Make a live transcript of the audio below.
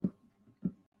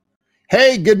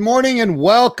Hey, good morning and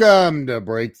welcome to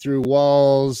Breakthrough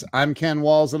Walls. I'm Ken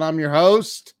Walls and I'm your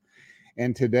host.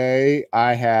 And today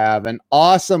I have an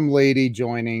awesome lady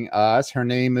joining us. Her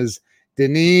name is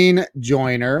Deneen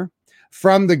Joyner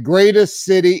from the greatest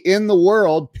city in the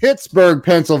world, Pittsburgh,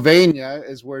 Pennsylvania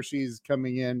is where she's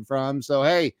coming in from. So,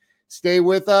 hey, stay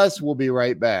with us. We'll be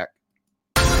right back.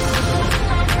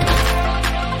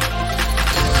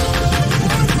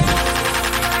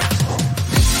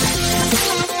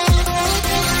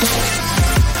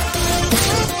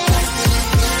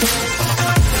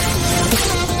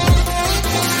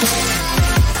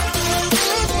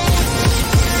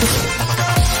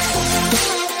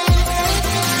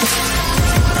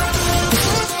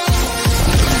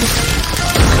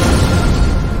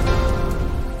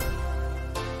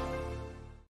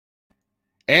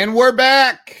 And we're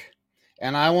back.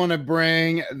 And I want to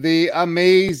bring the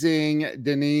amazing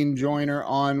Deneen Joyner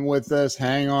on with us.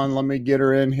 Hang on, let me get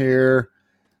her in here.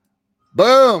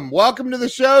 Boom. Welcome to the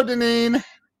show, Deneen.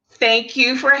 Thank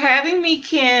you for having me,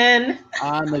 Ken.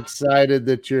 I'm excited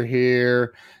that you're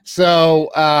here. So,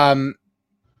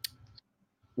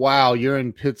 wow, you're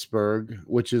in Pittsburgh,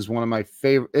 which is one of my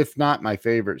favorite, if not my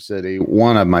favorite city,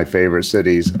 one of my favorite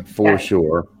cities for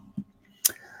sure.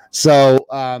 So,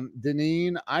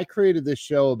 Deneen, I created this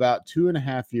show about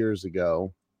 2.5 years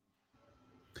ago.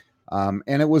 And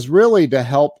it was really to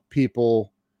help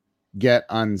people get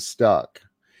unstuck.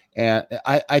 And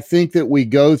I think that we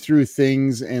go through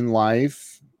things in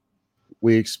life,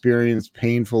 we experience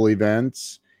painful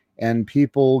events, and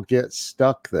people get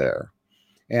stuck there.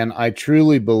 And I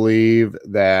truly believe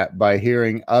that by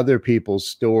hearing other people's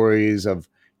stories of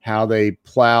how they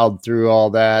plowed through all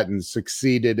that and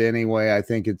succeeded anyway, I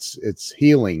think it's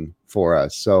healing for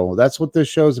us. So that's what this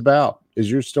show's about, is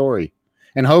your story.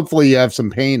 And hopefully you have some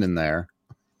pain in there.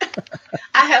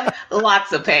 I have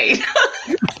lots of pain.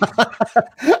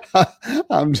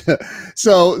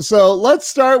 So let's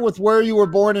start with where you were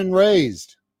born and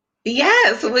raised.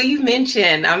 Yes, well, you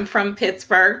mentioned I'm from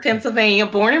Pittsburgh, Pennsylvania,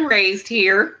 born and raised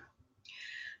here.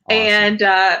 Awesome.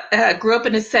 And grew up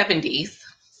in the 70s.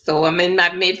 So I'm in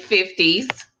my mid 50s.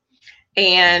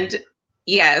 And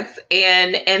yes,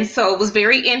 and so it was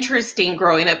very interesting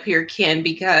growing up here, Ken,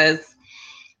 because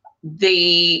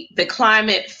the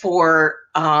climate for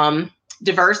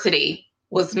diversity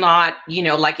was not,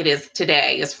 like it is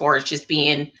today, as far as just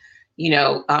being,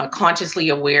 consciously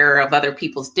aware of other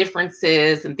people's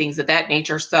differences and things of that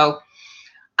nature. So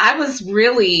I was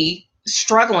really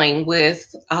struggling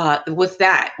with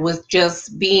that, with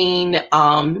just being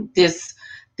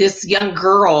this young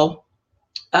girl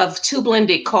of two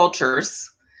blended cultures.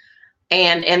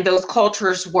 And those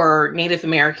cultures were Native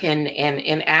American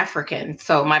and African.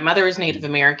 So my mother is Native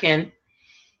American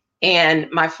and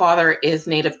my father is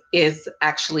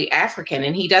actually African,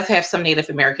 and he does have some Native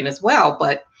American as well.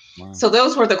 But wow. So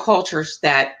those were the cultures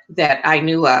that I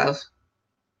knew of.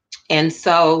 And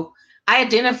so I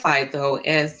identified though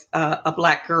as a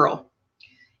Black girl.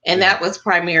 And that was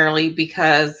primarily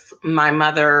because my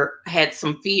mother had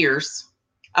some fears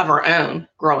of her own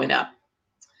growing up.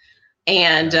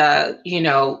 And,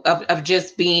 of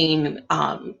just being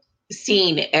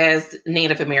seen as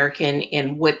Native American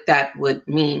and what that would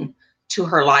mean to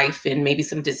her life and maybe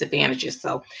some disadvantages.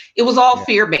 So it was all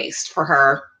fear-based for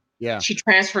her. Yeah. She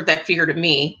transferred that fear to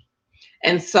me.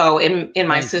 And so in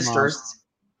my sisters,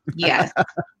 yes,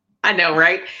 I know,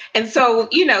 right? And so,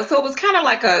 so it was kind of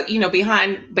like a,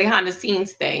 behind the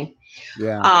scenes thing.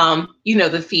 Yeah.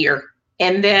 The fear.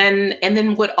 And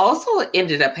then what also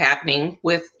ended up happening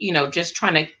with, just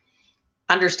trying to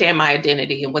understand my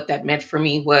identity and what that meant for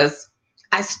me was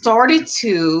I started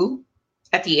to,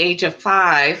 at the age of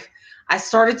 5, I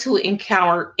started to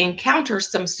encounter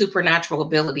some supernatural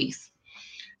abilities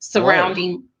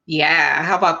surrounding. Whoa. Yeah.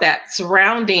 How about that?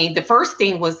 Surrounding. The first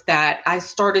thing was that I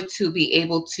started to be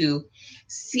able to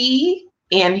see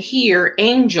and hear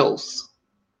angels.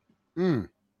 Mm.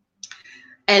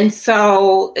 And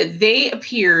so they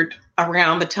appeared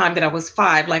around the time that I was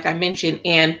 5, like I mentioned.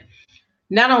 And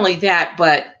not only that,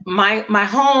 but my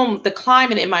home, the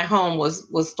climate in my home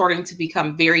was starting to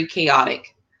become very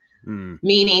chaotic,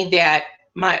 meaning that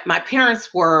my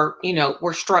parents were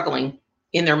struggling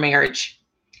in their marriage.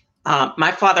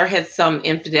 My father had some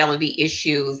infidelity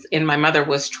issues, and my mother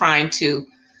was trying to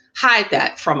hide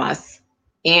that from us.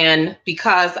 And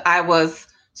because I was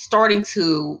starting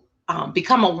to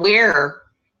become aware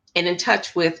and in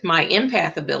touch with my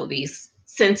empath abilities,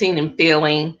 sensing and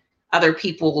feeling other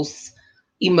people's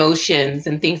emotions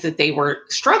and things that they were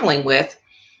struggling with,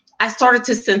 I started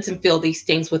to sense and feel these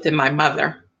things within my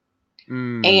mother.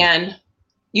 And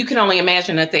you can only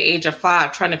imagine at the age of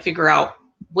 5, trying to figure out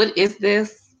what is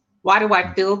this? Why do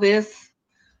I feel this?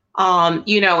 And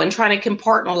trying to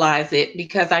compartmentalize it,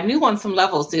 because I knew on some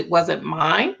levels it wasn't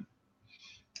mine,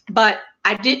 but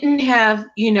I didn't have,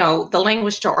 the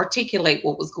language to articulate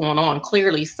what was going on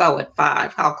clearly. So at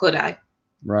 5, how could I?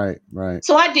 Right, right.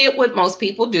 So I did what most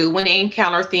people do when they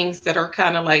encounter things that are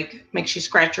kind of like makes you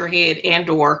scratch your head and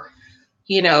or,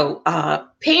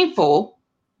 painful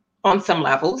on some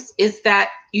levels, is that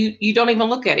you don't even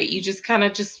look at it. You just kind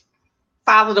of just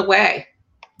file it away.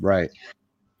 Right.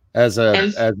 As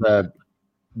a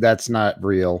that's not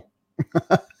real.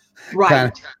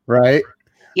 Right. Kinda, right.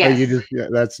 Yes.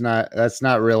 That's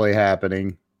not really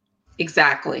happening.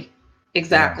 Exactly.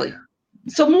 Yeah.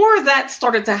 So more of that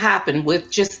started to happen with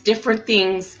just different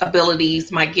things,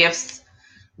 abilities, my gifts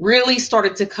really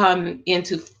started to come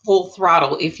into full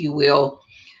throttle, if you will.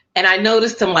 And I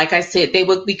noticed them, like I said, they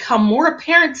would become more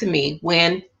apparent to me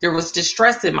when there was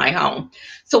distress in my home.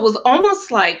 So it was almost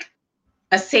like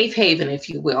a safe haven, if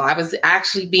you will. I was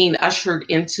actually being ushered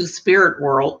into spirit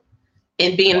world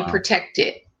and being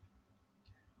protected.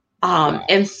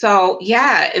 And so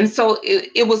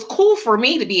it was cool for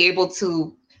me to be able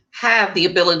to have the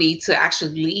ability to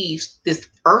actually leave this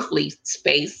earthly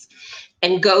space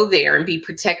and go there and be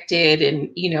protected and,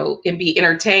 and be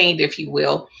entertained, if you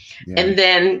will. Yeah. And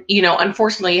then,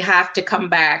 unfortunately have to come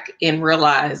back and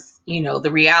realize,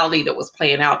 the reality that was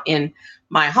playing out in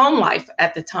my home life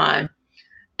at the time.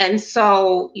 And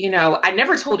so, I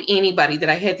never told anybody that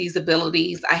I had these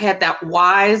abilities. I had that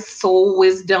wise soul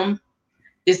wisdom.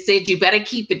 It said you better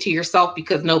keep it to yourself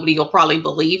because nobody will probably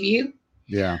believe you.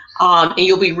 Yeah. And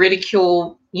you'll be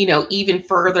ridiculed, even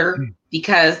further,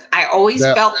 because I always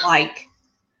felt like.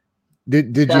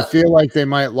 Did you feel like they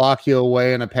might lock you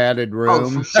away in a padded room? Oh,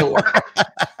 for sure.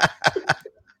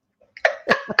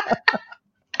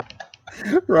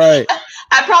 Right.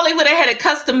 I probably would have had a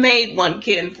custom made one,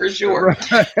 Ken, for sure.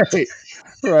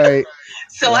 Right.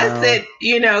 So wow. I said,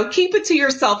 keep it to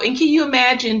yourself. And can you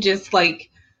imagine just like,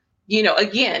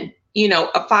 again,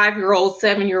 a 5-year-old,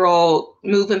 7-year-old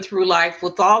moving through life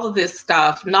with all of this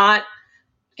stuff, not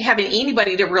having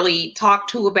anybody to really talk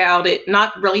to about it,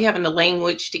 not really having the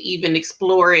language to even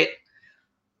explore it,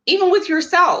 even with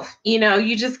yourself,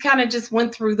 you just kind of just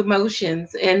went through the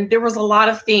motions. And there was a lot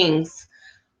of things,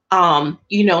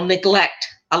 neglect,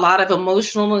 a lot of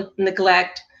emotional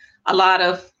neglect, a lot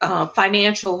of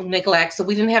financial neglect. So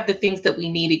we didn't have the things that we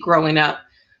needed growing up.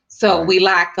 So we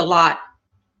lacked a lot.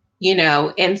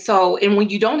 And when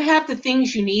you don't have the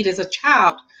things you need as a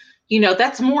child,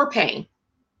 that's more pain,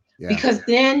 because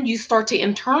then you start to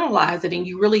internalize it and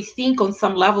you really think on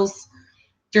some levels,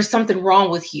 there's something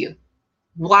wrong with you.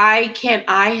 Why can't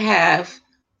I have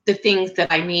the things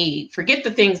that I need? Forget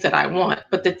the things that I want,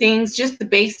 but the things, just the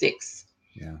basics,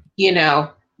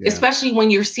 especially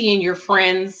when you're seeing your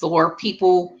friends or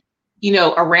people,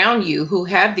 around you who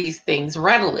have these things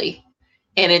readily.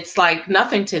 And it's like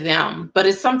nothing to them, but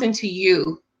it's something to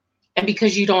you. And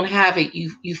because you don't have it,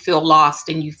 you feel lost,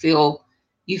 and you feel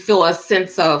a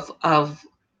sense of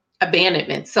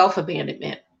abandonment,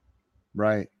 self-abandonment.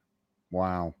 Right.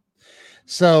 Wow.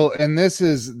 So, and this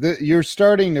is you're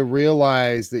starting to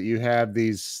realize that you have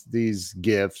these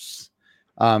gifts.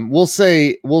 We'll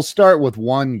start with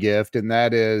one gift, and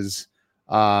that is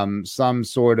some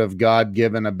sort of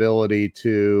God-given ability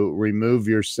to remove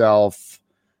yourself,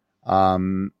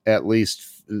 at least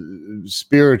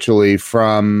spiritually,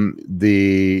 from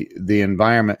the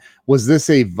environment. Was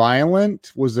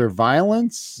there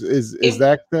violence? Is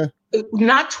that the?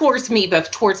 Not towards me, but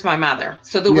towards my mother.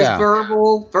 So there was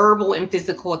verbal and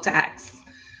physical attacks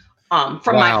from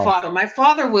my father. My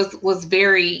father was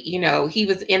very, he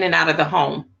was in and out of the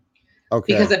home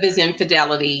because of his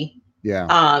infidelity.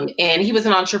 Yeah. And he was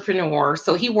an entrepreneur,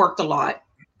 so he worked a lot.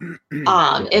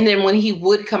 And then when he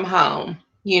would come home,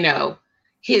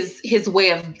 his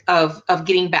way of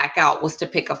getting back out was to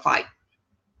pick a fight.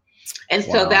 And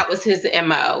so that was his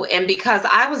MO. And because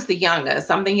I was the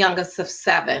youngest, I'm the youngest of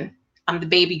 7. I'm the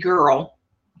baby girl.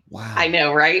 Wow. I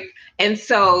know, right? And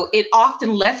so it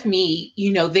often left me,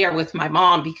 there with my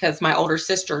mom, because my older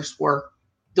sisters were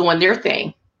doing their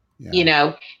thing,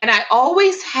 and I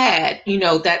always had,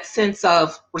 that sense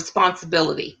of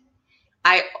responsibility.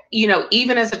 I,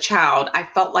 even as a child, I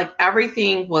felt like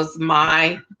everything was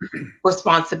my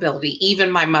responsibility,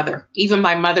 even my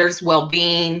mother's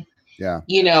well-being. Yeah.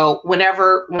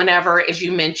 Whenever, as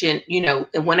you mentioned,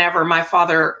 whenever my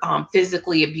father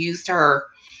physically abused her,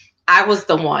 I was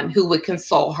the one who would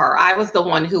console her. I was the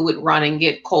one who would run and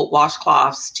get cold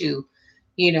washcloths to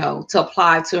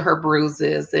apply to her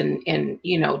bruises and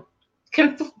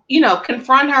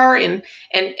confront her and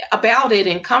about it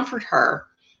and comfort her.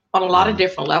 on a lot of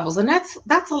different levels. And that's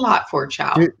a lot for a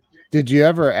child. Did you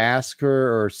ever ask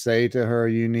her or say to her,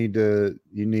 you need to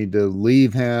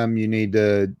leave him, you need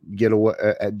to get away?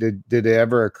 Did it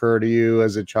ever occur to you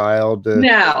as a child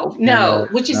no,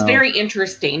 which is very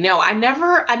interesting. No, I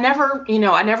never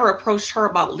approached her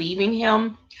about leaving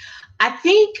him. I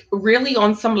think really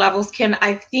on some levels, Ken,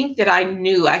 I think that I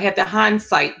knew, I had the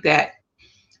hindsight that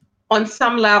on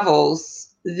some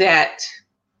levels that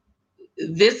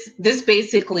this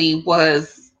basically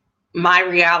was my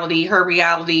reality, her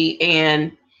reality.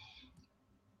 And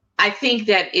I think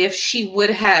that if she would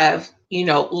have,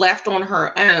 left on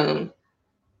her own,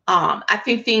 I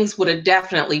think things would have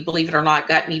definitely, believe it or not,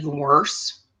 gotten even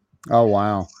worse. Oh,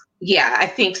 wow. Yeah, I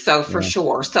think so for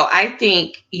sure. So I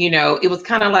think, it was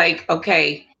kind of like,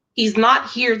 okay, he's not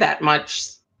here that much.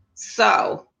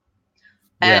 So,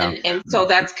 and so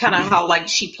that's kind of how like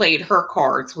she played her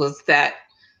cards, was that,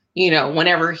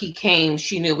 whenever he came,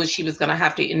 she knew what she was going to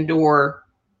have to endure,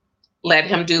 let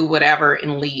him do whatever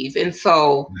and leave. And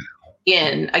so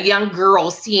in a young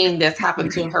girl seeing this happen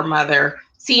to her mother,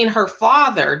 seeing her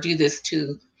father do this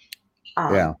to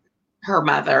her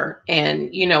mother,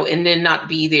 and and then not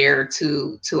be there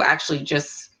to actually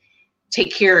just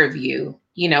take care of you,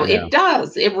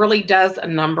 it really does a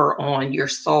number on your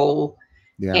soul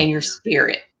and your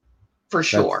spirit, for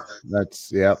sure.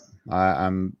 That's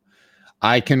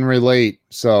I can relate.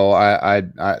 So I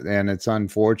and it's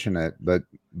unfortunate, but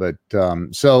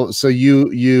so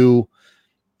you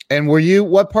and were you,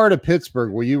 what part of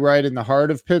Pittsburgh were you? Right in the heart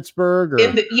of Pittsburgh? Or?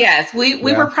 Yes, we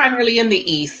were primarily in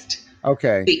the east.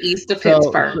 Okay. The east of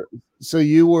Pittsburgh. So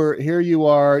you're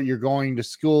going to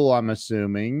school, I'm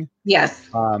assuming. Yes.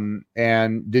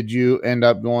 And did you end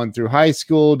up going through high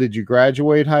school? Did you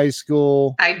graduate high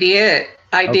school? I did.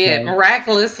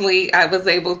 Miraculously, I was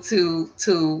able to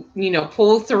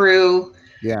pull through,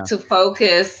 to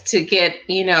focus, to get,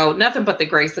 nothing but the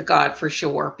grace of God, for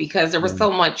sure, because there was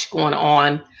so much going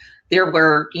on. There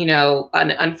were,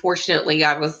 unfortunately,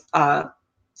 I was,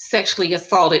 sexually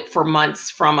assaulted for months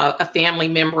from a family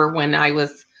member when I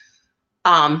was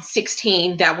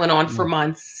 16. That went on for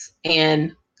months,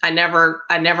 and I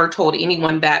never told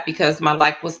anyone that because my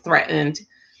life was threatened.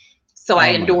 So I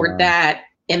endured that.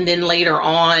 And then later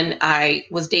on, I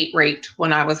was date raped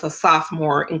when I was a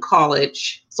sophomore in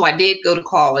college. So I did go to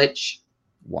college.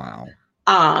 Wow.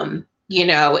 And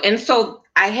so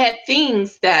I had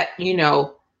things that,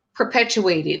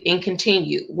 perpetuated and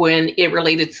continued when it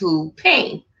related to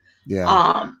pain.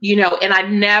 Yeah. And I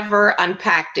never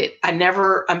unpacked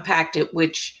it,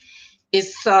 which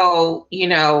is so,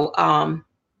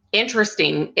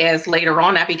 interesting, as later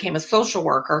on I became a social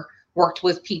worker, worked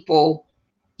with people,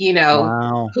 who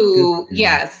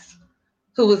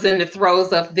was in the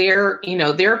throes of their,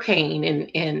 their pain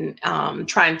and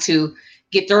trying to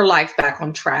get their life back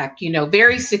on track,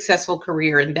 very successful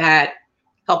career in that,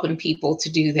 helping people to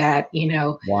do that,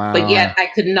 Wow. But yet I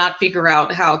could not figure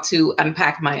out how to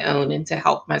unpack my own and to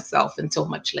help myself until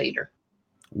much later.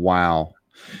 Wow.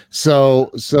 So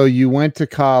you went to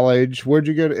college. Where'd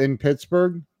you go to, in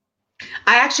Pittsburgh?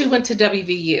 I actually went to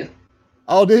WVU.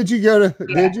 Oh, did you go to,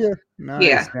 did you? Nice.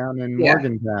 Yeah. Down in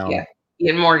Morgantown. Yeah.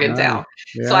 In Morgantown. Nice.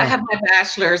 Yeah. So I have my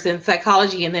bachelor's in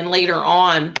psychology, and then later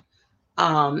on,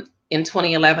 in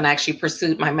 2011, I actually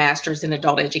pursued my master's in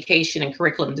adult education and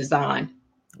curriculum design.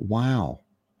 Wow.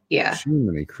 Yeah.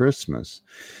 Jiminy Christmas.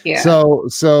 Yeah.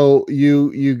 So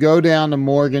you go down to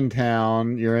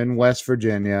Morgantown. You're in West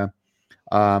Virginia.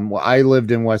 Well, I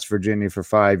lived in West Virginia for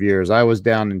 5 years. I was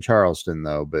down in Charleston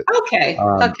though, but okay.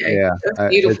 Yeah. That's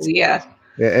beautiful.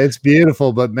 It's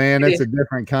beautiful, but man, it's a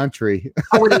different country.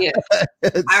 Oh, it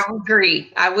is. I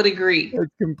would agree.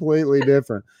 It's completely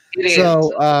different. It is.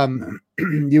 So,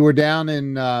 you were down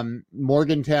in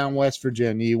Morgantown, West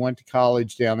Virginia. You went to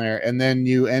college down there, and then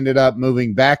you ended up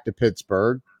moving back to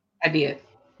Pittsburgh. I did.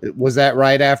 Was that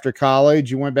right after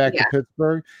college? You went back to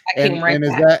Pittsburgh? I came right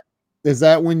back. Is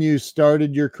that when you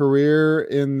started your career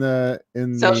in not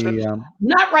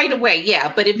right away,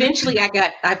 but eventually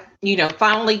I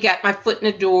finally got my foot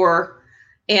in the door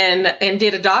and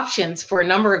did adoptions for a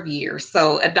number of years.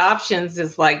 So adoptions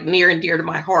is like near and dear to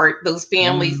my heart. Those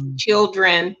families,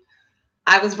 children.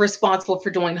 I was responsible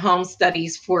for doing home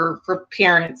studies for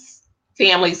parents,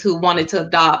 families who wanted to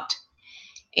adopt.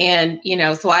 And,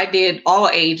 so I did all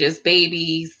ages,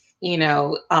 babies,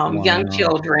 young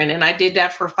children. And I did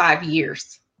that for 5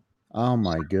 years. Oh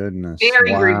my goodness.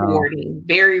 Very rewarding,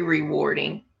 very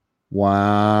rewarding.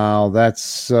 Wow. That's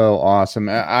so awesome.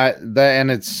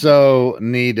 And it's so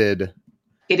needed.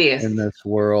 It is in this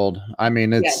world. I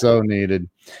mean, it's so needed.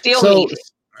 Still needed.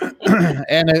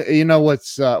 And you know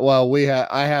what's well,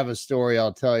 I have a story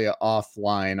I'll tell you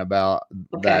offline about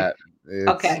Okay. that. It's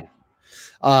Okay.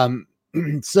 um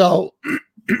so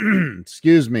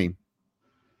excuse me.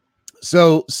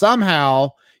 So somehow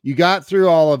you got through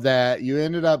all of that. You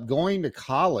ended up going to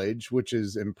college, which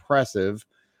is impressive.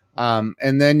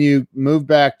 And then you moved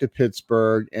back to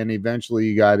Pittsburgh, and eventually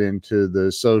you got into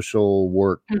the social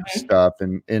work Mhm. stuff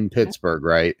in Pittsburgh,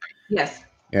 right? Yes.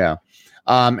 Yeah.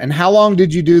 And how long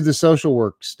did you do the social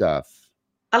work stuff?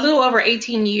 A little over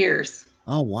 18 years.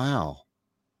 Oh, wow.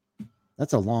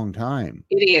 That's a long time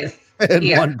It is. in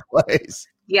Yeah. one place.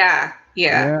 Yeah.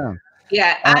 Yeah. Yeah.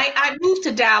 Yeah. Uh, I moved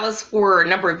to Dallas for a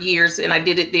number of years and I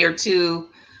did it there too.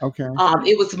 okay.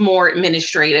 It was more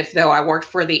administrative, though. I worked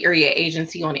for the area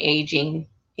agency on aging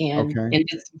Okay. and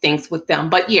did some things with them.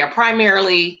 But yeah,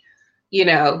 primarily,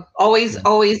 Yeah. always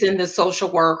in the social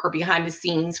work or behind the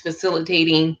scenes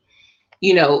facilitating,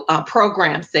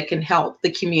 programs that can help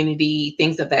the community,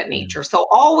 things of that Yeah. nature. So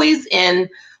always in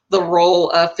the role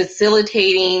of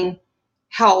facilitating,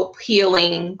 help,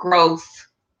 healing, growth.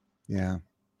 Yeah.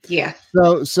 Yeah.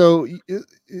 So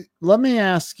let me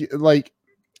ask you, like,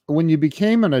 when you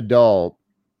became an adult,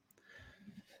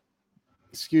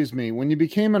 excuse me, when you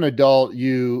became an adult,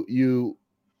 you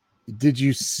did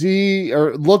you see,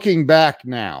 or looking back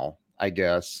now, I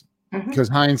guess, Mhm. because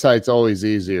hindsight's always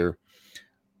easier.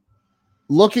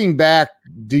 Looking back,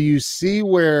 do you see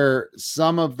where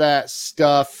some of that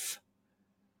stuff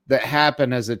that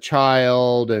happened as a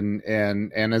child and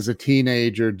as a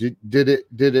teenager, did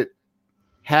it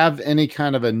have any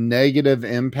kind of a negative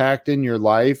impact in your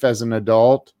life as an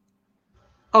adult?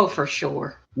 Oh, for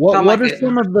sure. What Oh my what are goodness.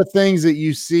 some of the things that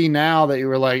you see now that you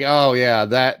were like, oh yeah,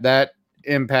 that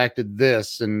impacted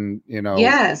this, and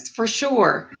Yes, for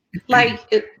sure. Like,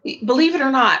 believe it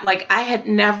or not, like I had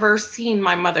never seen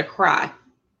my mother cry.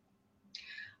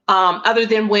 Other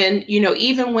than when,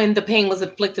 even when the pain was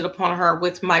inflicted upon her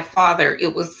with my father,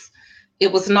 it was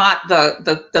not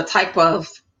the type of,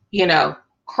 you know,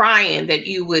 crying that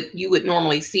you would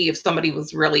normally see if somebody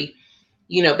was really,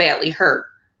 badly hurt.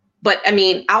 But I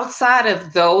mean, outside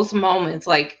of those moments,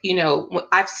 like,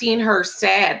 I've seen her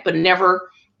sad, but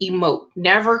never emote,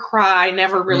 never cry,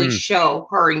 never really Mm, show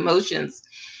her emotions.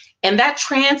 And that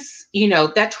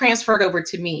transferred over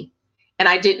to me. And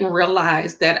I didn't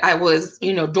realize that I was,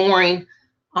 during,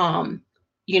 um,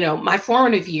 my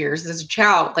formative years as a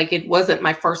child, like it wasn't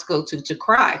my first go to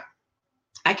cry.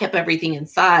 I kept everything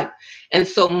inside. And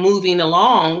so moving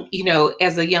along,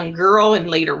 as a young girl and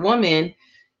later woman,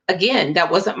 again, that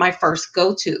wasn't my first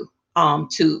go-to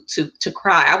to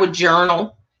cry. I would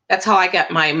journal. That's how I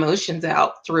got my emotions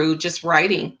out, through just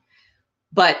writing.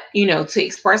 But to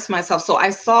express myself. So I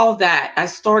saw that. I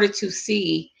started to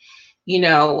see,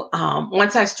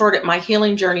 once I started my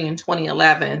healing journey in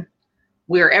 2011,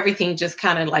 where everything just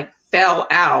kind of like fell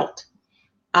out.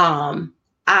 Um,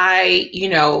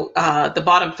 the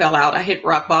bottom fell out. I hit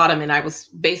rock bottom, and I was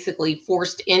basically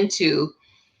forced into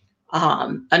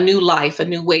a new life, a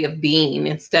new way of being,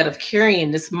 instead of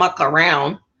carrying this muck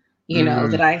around, that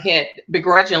mhm. I had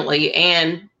begrudgingly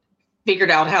and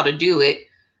figured out how to do it.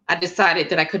 I decided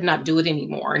that I could not do it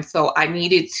anymore. And so I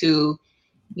needed to,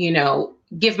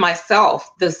 give myself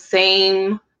the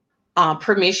same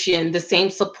permission, the same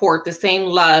support, the same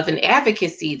love and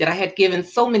advocacy that I had given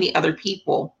so many other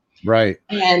people. Right.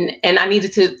 And I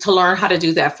needed to learn how to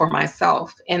do that for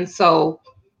myself. And so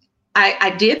I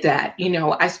did that.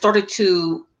 I started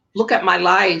to look at my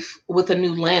life with a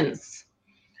new lens.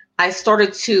 I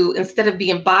started to, instead of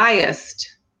being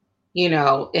biased,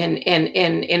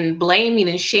 and blaming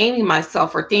and shaming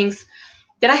myself for things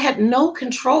that I had no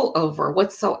control over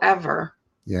whatsoever,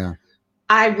 Yeah.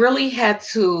 I really had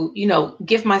to,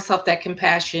 give myself that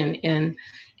compassion and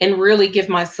really give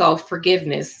myself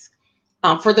forgiveness,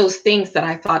 for those things that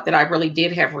I thought that I really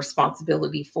did have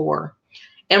responsibility for.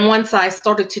 And once I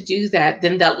started to do that,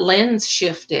 then that lens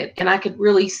shifted and I could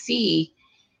really see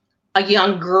a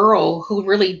young girl who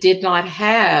really did not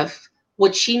have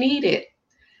what she needed.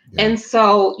 Yeah. And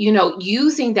so,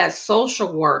 using that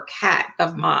social work hat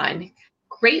of mine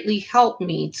greatly helped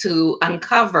me to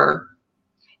uncover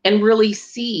and really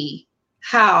see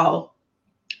how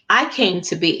I came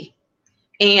to be.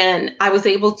 And I was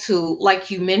able to,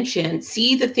 like you mentioned,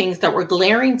 see the things that were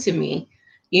glaring to me,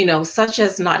 such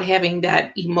as not having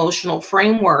that emotional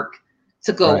framework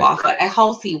to go Right. off, a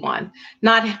healthy one,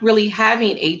 not really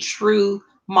having a true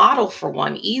model for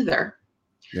one either,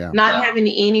 Yeah. not having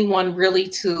anyone really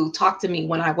to talk to me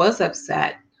when I was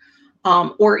upset,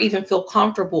 or even feel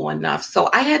comfortable enough. So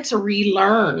I had to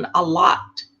relearn a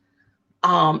lot,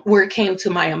 where it came to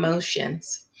my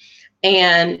emotions.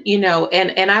 And,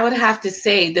 and I would have to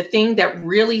say the thing that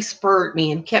really spurred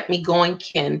me and kept me going,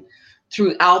 Ken,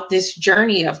 throughout this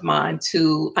journey of mine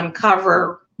to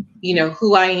uncover,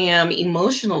 who I am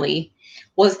emotionally,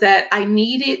 was that I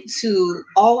needed to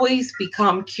always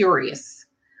become curious.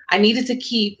 I needed to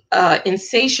keep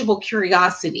insatiable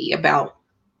curiosity about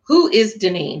who is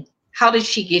Deneen? How did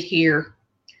she get here?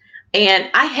 And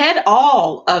I had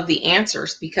all of the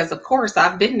answers because, of course,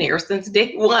 I've been there since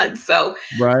day one. So,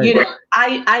 Right.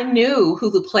 I knew who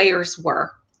the players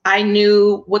were. I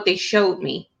knew what they showed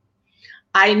me.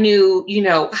 I knew,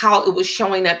 how it was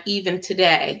showing up even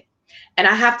today. And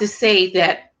I have to say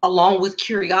that along with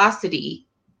curiosity,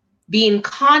 being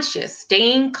conscious,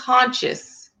 staying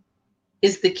conscious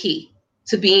is the key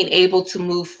to being able to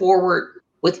move forward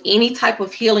with any type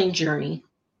of healing journey.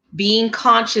 Being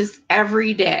conscious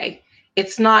every day.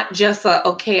 It's not just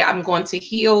okay, I'm going to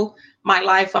heal my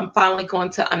life. I'm finally going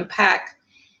to unpack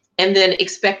and then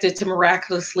expect it to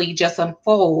miraculously just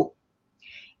unfold.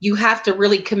 You have to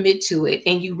really commit to it,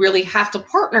 and you really have to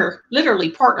literally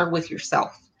partner with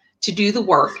yourself to do the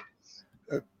work.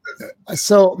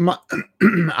 So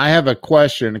I have a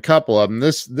question, a couple of them.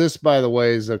 This, by the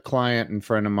way, is a client and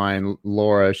friend of mine,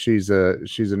 Laura. She's a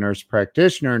nurse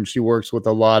practitioner, and she works with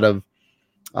a lot of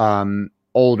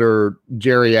older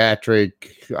geriatric,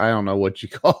 I don't know what you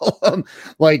call them,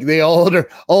 like the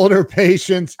older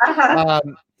patients.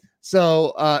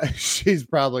 So she's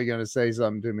probably going to say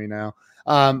something to me now.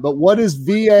 But what is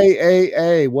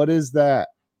VAAA? What is that?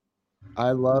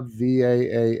 I love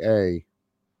VAAA.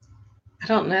 I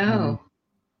don't know.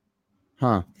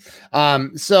 Huh.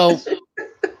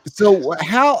 So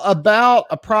how about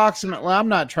approximately, I'm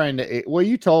not trying to, well,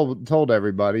 you told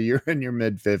everybody you're in your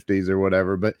mid 50s or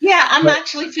whatever, but yeah, I'm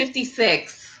actually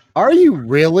 56. Are you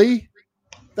really?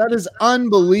 That is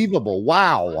unbelievable.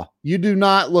 Wow. You do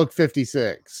not look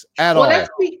 56 at all.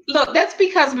 That's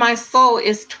because my soul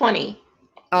is 20.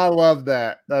 I love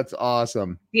that. That's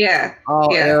awesome. Yeah.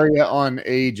 Oh, yeah. area on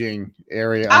aging.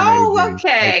 Aging.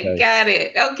 Okay. Got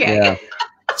it. Okay. Yeah.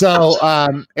 So,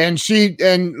 and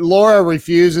Laura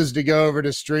refuses to go over to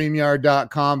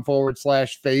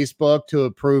StreamYard.com/Facebook to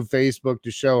approve Facebook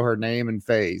to show her name and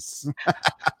face.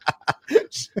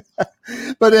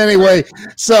 But anyway,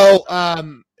 so,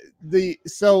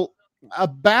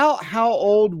 about how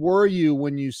old were you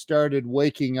when you started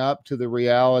waking up to the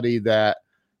reality that,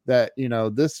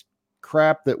 this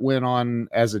crap that went on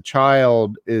as a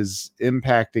child is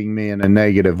impacting me in a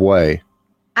negative way?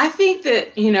 I think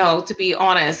that, to be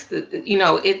honest,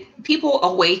 people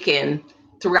awaken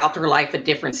throughout their life at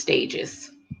different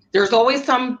stages. There's always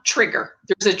some trigger.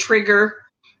 There's a trigger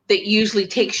that usually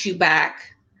takes you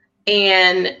back,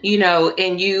 and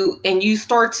you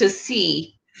start to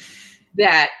see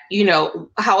that,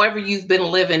 however you've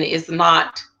been living is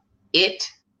not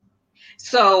it.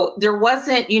 So there was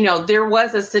a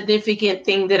significant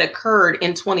thing that occurred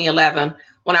in 2011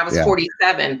 when I was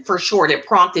 47, for sure, that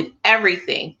prompted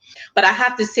everything. But I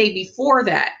have to say, before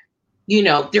that,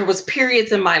 there was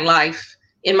periods in my life,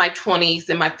 in my 20s,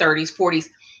 in my 30s, 40s,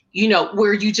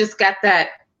 where you just got that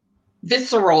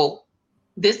visceral,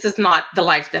 this is not the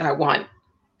life that I want.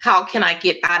 How can I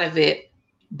get out of it?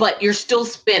 But you're still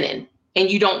spinning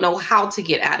and you don't know how to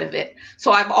get out of it.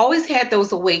 So I've always had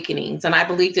those awakenings, and I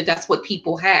believe that that's what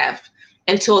people have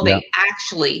until they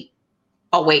actually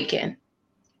awaken.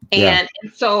 And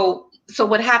so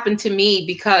what happened to me,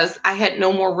 because I had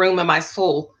no more room in my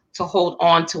soul to hold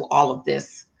on to all of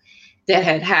this that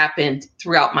had happened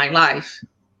throughout my life.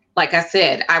 Like I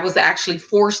said, I was actually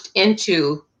forced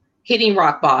into hitting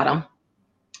rock bottom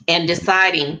and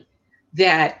deciding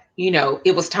that,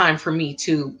 it was time for me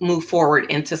to move forward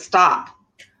and to stop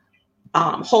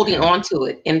holding on to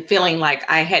it and feeling like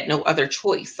I had no other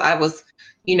choice. I was,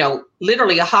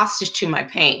 literally a hostage to my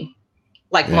pain,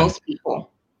 like most people.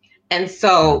 And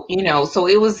so, so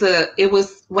it was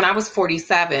when I was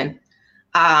 47,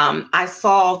 I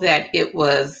saw that it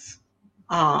was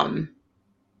time.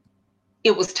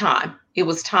 It was time,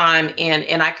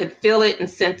 and I could feel it and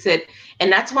sense it.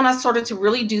 And that's when I started to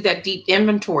really do that deep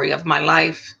inventory of my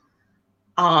life,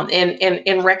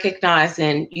 and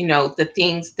recognizing, the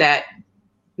things that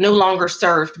no longer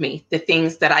served me, the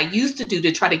things that I used to do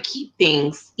to try to keep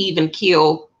things even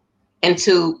keel and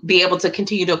to be able to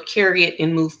continue to carry it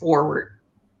and move forward,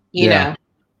 you know?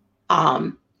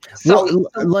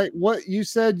 Like what you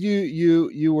said,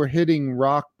 you were hitting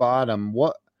rock bottom.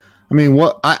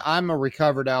 I'm a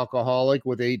recovered alcoholic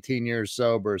with 18 years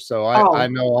sober. So I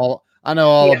know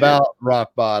all about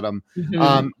rock bottom.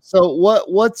 Mm-hmm. So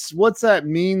what's that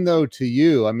mean though to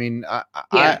you? I mean,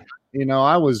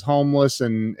 I was homeless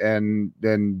and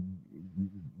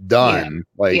done.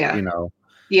 Like, Yeah. you know,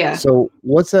 Yeah. so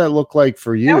what's that look like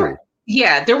for you?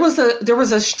 There was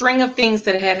a string of things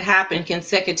that had happened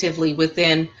consecutively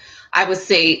within, I would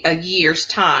say, a year's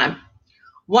time.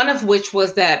 One of which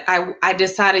was that I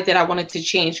decided that I wanted to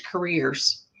change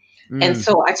careers. And Mm,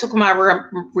 so I took my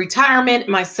retirement,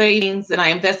 my savings, and I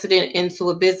invested it into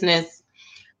a business.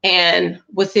 And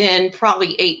within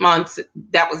probably 8 months,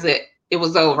 that was it. It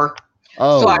was over. So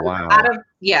oh, I was wow. out of,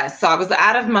 yeah, so I was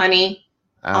out of money,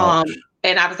 Ouch.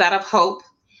 and I was out of hope.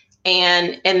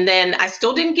 And then I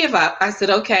still didn't give up. I said,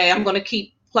 okay, I'm going to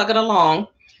keep plugging along.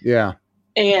 Yeah.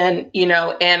 And,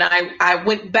 and I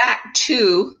went back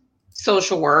to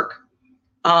social work,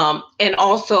 and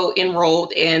also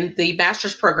enrolled in the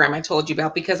master's program I told you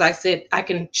about, because I said I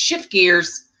can shift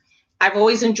gears. I've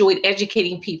always enjoyed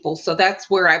educating people. So that's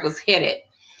where I was headed,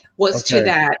 was to Okay.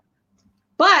 that.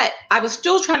 But I was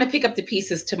still trying to pick up the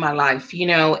pieces to my life,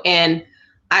 and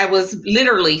I was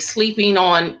literally sleeping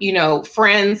on,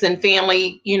 friends and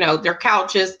family, their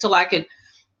couches till I could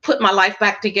put my life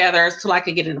back together, till I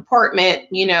could get an apartment,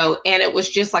 and it was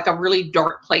just like a really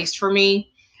dark place for me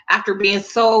after being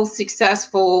so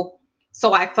successful.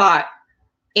 So I thought,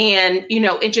 and,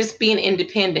 it just being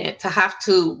independent, to have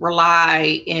to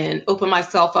rely and open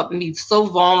myself up and be so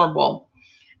vulnerable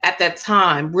at that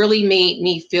time really made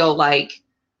me feel like,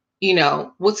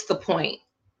 what's the point?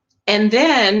 And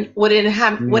then what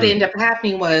Mm, ended up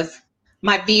happening was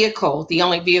my vehicle, the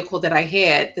only vehicle that I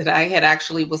had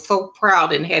actually was so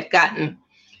proud and had gotten a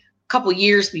couple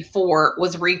years before,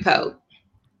 was repoed.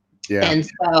 yeah. And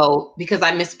so, because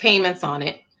I missed payments on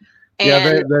it. Yeah,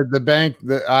 And the bank,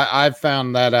 I've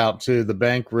found that out too. The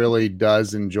bank really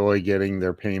does enjoy getting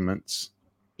their payments.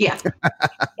 yeah,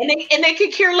 and they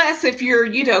could care less if you're,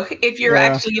 if you're Yeah.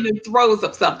 actually in the throes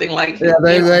of something, like, Yeah,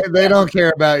 they don't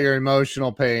care about your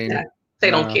emotional pain. yeah,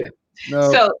 they don't No. care.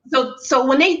 No. So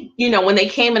when they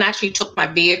came and actually took my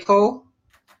vehicle,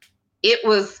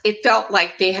 it felt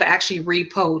like they had actually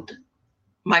repoed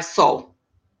my soul.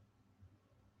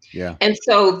 Yeah. And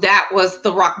so that was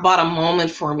the rock bottom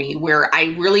moment for me, where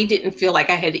I really didn't feel like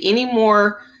I had any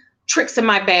more tricks in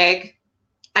my bag.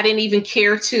 I didn't even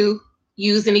care to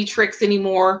use any tricks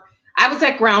anymore. I was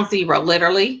at ground zero,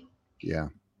 literally. Yeah.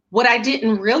 What I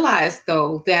didn't realize,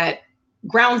 though, that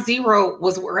ground zero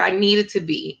was where I needed to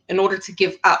be in order to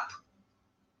give up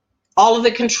all of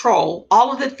the control,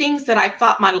 all of the things that I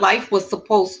thought my life was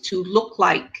supposed to look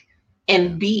like Yeah.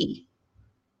 and be.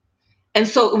 And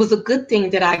so it was a good thing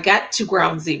that I got to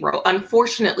ground zero.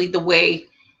 Unfortunately, the way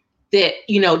that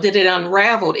it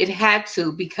unraveled, it had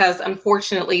to, because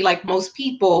unfortunately, like most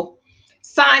people,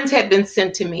 signs had been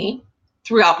sent to me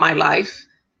throughout my life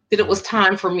that it was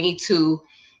time for me to,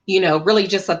 really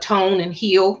just atone and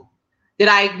heal, that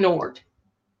I ignored.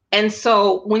 And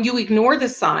so when you ignore the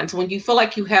signs, when you feel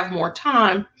like you have more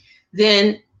time,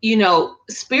 then,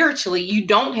 spiritually, you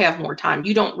don't have more time.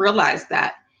 You don't realize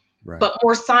that. Right. But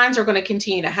more signs are going to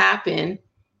continue to happen.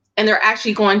 And they're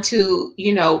actually going to,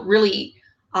 really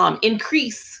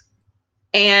increase,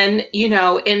 and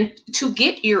to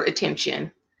get your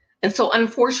attention. And so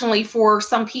unfortunately for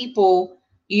some people,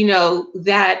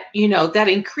 that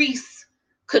increase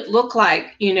could look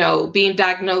like, being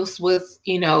diagnosed with,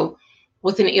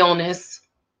 with an illness,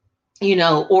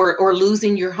 or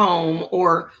losing your home,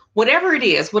 or whatever it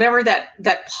is, whatever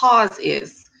that pause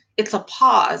is. It's a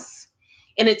pause,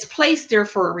 and it's placed there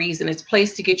for a reason. It's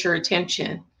placed to get your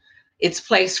attention. It's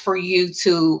placed for you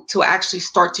to actually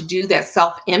start to do that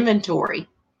self inventory.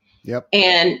 Yep.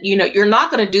 And you're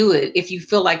not going to do it if you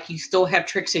feel like you still have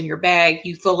tricks in your bag.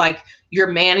 You feel like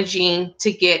you're managing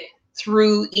to get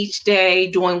through each day,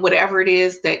 doing whatever it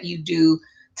is that you do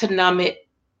to numb it,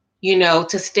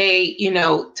 to stay,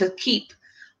 to keep,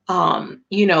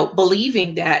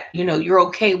 believing that, you're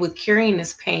okay with carrying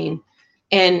this pain.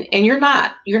 And you're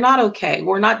not okay.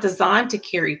 We're not designed to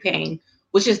carry pain,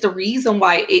 which is the reason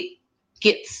why it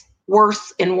gets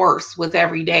worse and worse with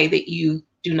every day that you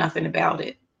do nothing about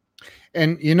it.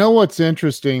 And you know what's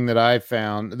interesting that I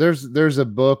found? There's a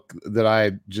book that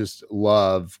I just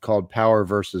love called Power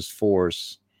versus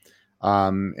Force.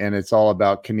 And it's all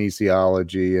about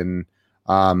kinesiology,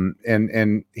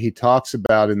 and he talks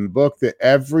about in the book that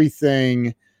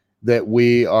everything that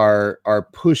we are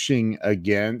pushing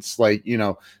against, like,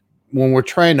 when we're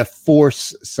trying to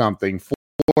force something,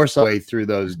 force our way through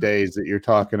those days that you're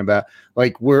talking about,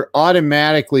 like, we're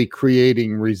automatically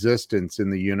creating resistance in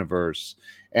the universe,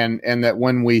 and that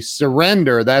when we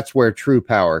surrender, that's where true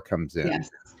power comes in. Yes.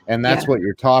 And that's Yes. what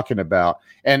you're talking about.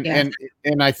 And Yes.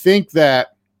 and I think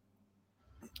that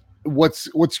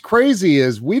what's crazy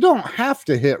is we don't have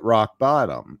to hit rock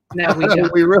bottom. No, we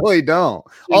don't. We really don't.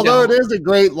 Although it is a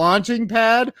great launching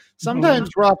pad, sometimes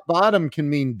rock bottom can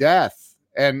mean death,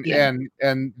 and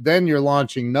then you're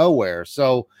launching nowhere.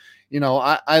 So,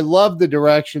 I love the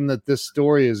direction that this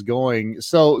story is going.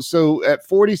 So at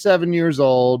 47 years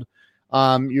old,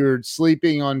 you're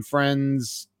sleeping on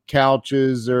friends'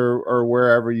 couches or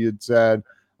wherever you'd said.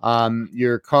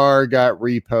 Your car got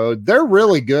repoed. They're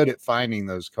really good at finding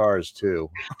those cars too.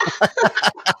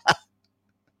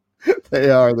 They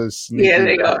are those sneaky. Yeah,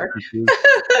 they are.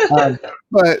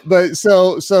 But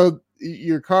so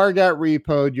your car got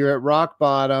repoed. You're at rock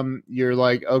bottom. You're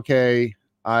like, okay,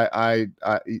 I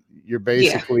you're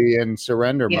basically in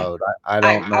surrender mode. I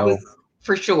don't know. I was,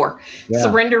 for sure.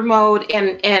 Surrender mode.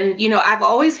 And I've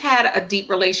always had a deep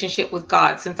relationship with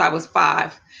God since I was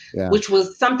 5, which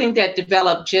was something that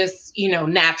developed just,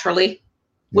 naturally,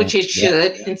 which it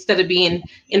should, instead of being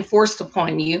enforced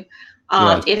upon you.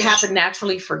 It happened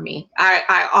naturally for me.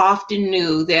 I often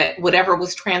knew that whatever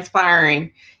was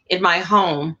transpiring in my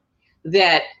home,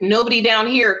 that nobody down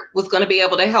here was going to be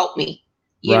able to help me.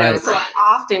 So I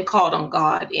often called on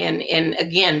God. And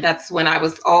again, that's when I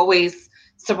was always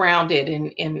surrounded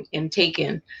and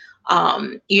taken.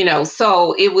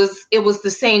 So it was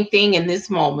the same thing in this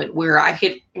moment where I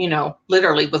hit,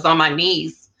 literally was on my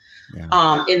knees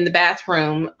in the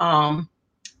bathroom.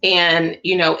 And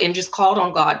just called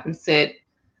on God and said,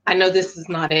 I know this is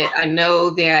not it. I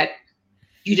know that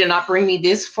you did not bring me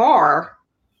this far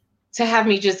to have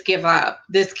me just give up.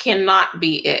 This cannot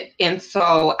be it. And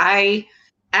so I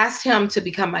asked him to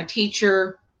become my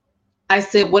teacher. I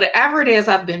said, whatever it is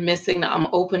I've been missing, I'm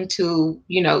open to,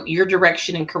 your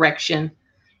direction and correction.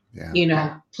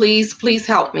 Please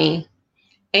help me.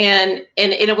 And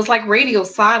it was like radio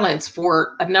silence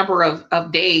for a number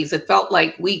of days. It felt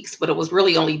like weeks, but it was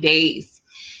really only days.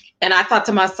 And I thought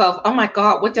to myself, oh my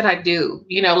God, what did I do?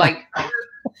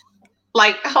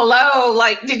 Like, hello,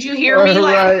 like, did you hear me?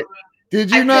 Like, did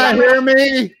you not hear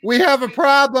me? We have a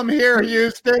problem here,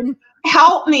 Houston.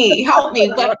 Help me.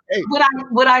 But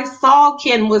what I saw,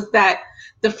 Ken, was that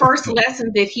the first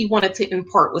lesson that he wanted to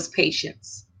impart was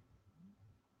patience.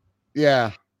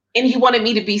 Yeah. And he wanted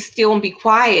me to be still and be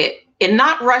quiet and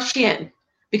not rush in,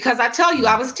 because I tell you,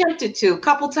 I was tempted to. A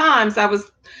couple times I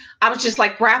was just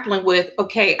like grappling with,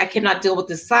 okay, I cannot deal with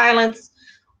this silence.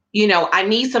 I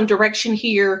need some direction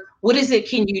here. What is it?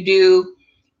 Can you do?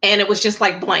 And it was just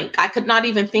like blank. I could not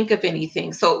even think of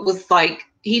anything. So it was like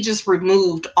he just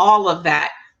removed all of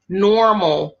that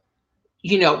normal,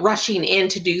 rushing in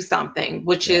to do something,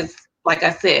 which is, like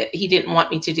I said, he didn't want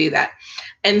me to do that.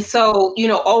 And so,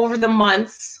 over the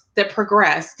months that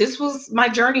progressed, my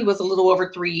journey was a little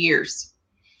over 3 years.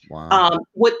 Wow.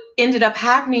 What ended up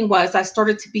happening was I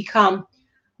started to become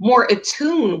more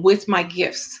attuned with my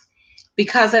gifts,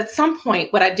 because at some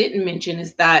point, what I didn't mention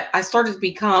is that I started to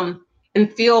become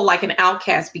and feel like an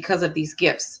outcast because of these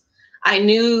gifts. I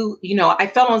knew, I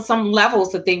felt on some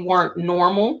levels that they weren't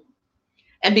normal.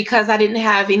 And because I didn't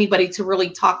have anybody to really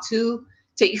talk to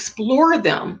explore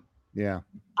them.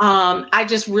 I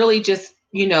just really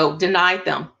denied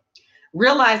them,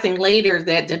 realizing later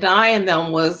that denying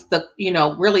them was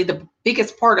really the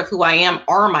biggest part of who I am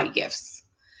are my gifts.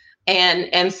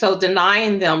 And so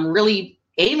denying them really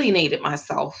alienated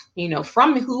myself,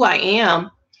 from who I am,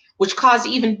 which caused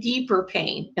even deeper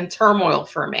pain and turmoil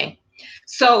for me.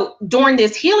 So during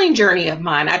this healing journey of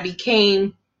mine, I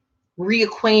became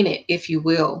reacquainted, if you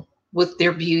will, with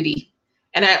their beauty.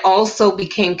 And I also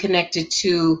became connected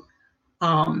to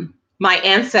my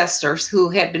ancestors who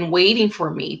had been waiting for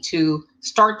me to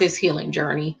start this healing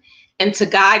journey and to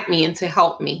guide me and to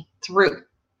help me through.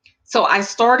 So I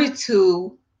started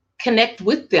to connect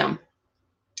with them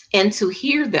and to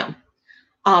hear them,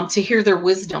 to hear their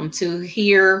wisdom, to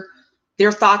hear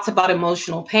their thoughts about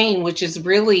emotional pain, which is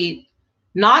really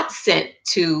not sent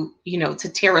to, to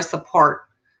tear us apart,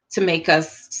 to make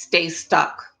us stay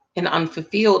stuck and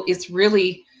unfulfilled. It's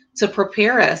really to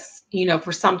prepare us,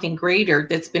 for something greater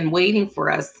that's been waiting for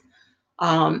us.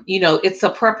 It's a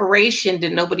preparation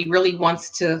that nobody really wants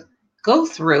to go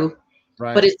through,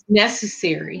 but it's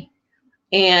necessary.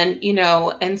 And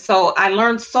so I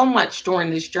learned so much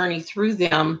during this journey through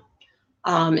them.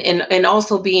 And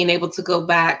also being able to go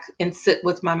back and sit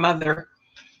with my mother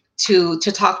to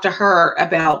talk to her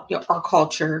about our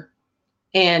culture,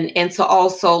 and to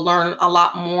also learn a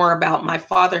lot more about my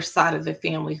father's side of the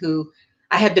family, who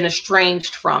I had been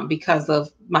estranged from because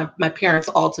of my parents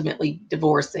ultimately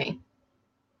divorcing.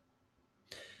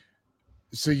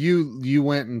 So you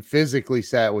went and physically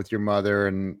sat with your mother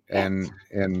and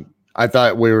I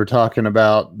thought we were talking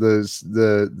about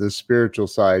the spiritual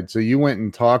side. So you went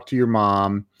and talked to your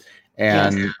mom,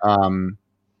 Yes. and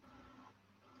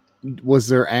was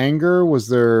there anger? Was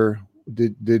there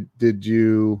did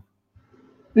you?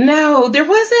 No, there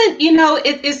wasn't,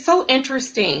 it is so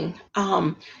interesting.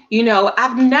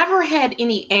 I've never had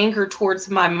any anger towards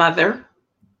my mother.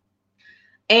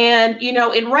 And,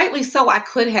 and rightly so, I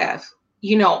could have,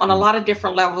 on a lot of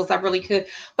different levels, I really could.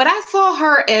 But I saw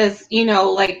her as,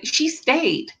 like she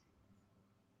stayed.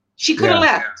 She could have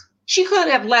Yeah, left. She could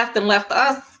have left and left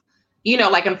us,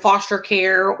 like in foster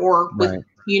care or with, right,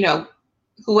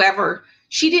 whoever.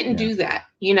 She didn't yeah, do that,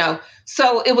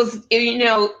 So it was,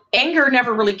 anger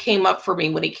never really came up for me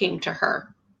when it came to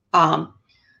her. Um,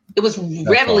 it was that's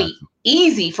readily awesome.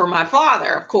 easy for my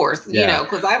father, of course, Yeah,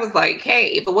 because I was like, hey,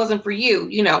 if it wasn't for you,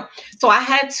 so I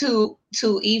had to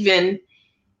even,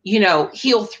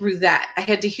 heal through that. I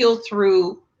had to heal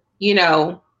through, you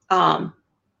know, um,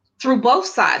 through both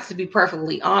sides, to be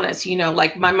perfectly honest.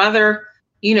 Like my mother,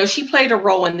 she played a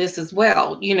role in this as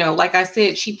well. Like I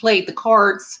said, she played the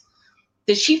cards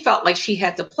that she felt like she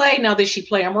had to play. Now, did she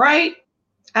play them right?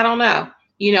 I don't know.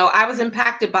 I was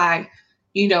impacted by,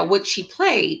 what she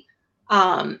played.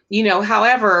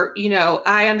 However,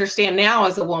 I understand now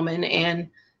as a woman and,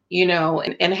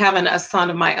 and having a son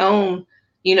of my own,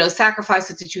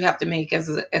 sacrifices that you have to make as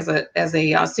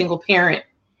a single parent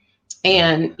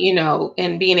and,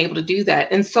 and being able to do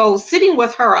that. And so sitting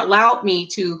with her allowed me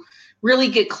to really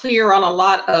get clear on a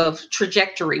lot of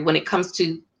trajectory when it came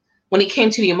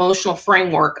to the emotional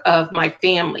framework of my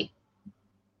family.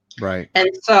 right, And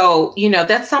so,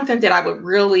 that's something that I would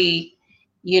really,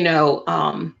 you know,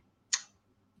 um,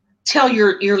 tell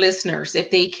your listeners if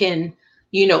they can,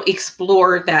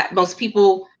 explore that. Most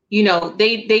people,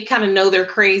 they kind of know they're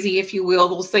crazy, if you will.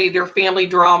 They'll say they're family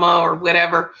drama or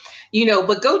whatever,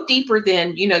 but go deeper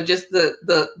than, just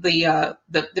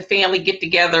the family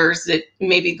get-togethers that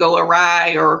maybe go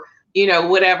awry or,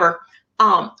 whatever.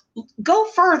 Um, Go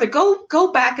further,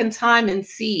 go back in time and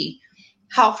see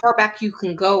how far back you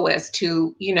can go as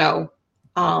to,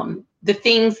 the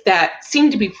things that seem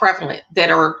to be prevalent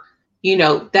that are,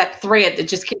 that thread that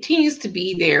just continues to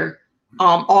be there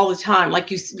all the time. Like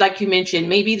you mentioned,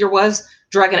 maybe there was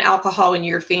drug and alcohol in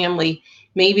your family.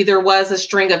 Maybe there was a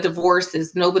string of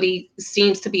divorces. Nobody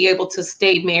seems to be able to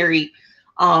stay married.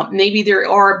 Maybe there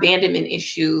are abandonment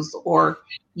issues or,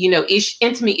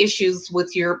 intimate issues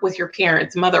with your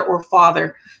parents, mother or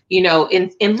father.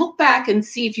 And look back and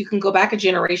see if you can go back a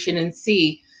generation and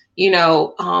see,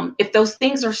 if those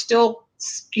things are still,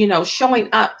 showing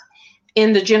up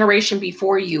in the generation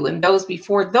before you and those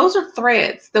before. Those are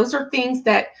threads. Those are things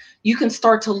that you can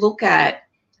start to look at,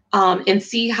 and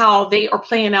see how they are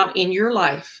playing out in your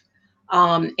life,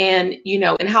 and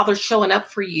and how they're showing up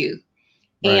for you.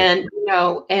 right. And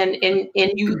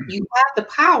and you have the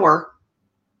power,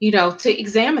 to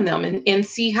examine them and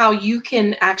see how you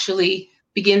can actually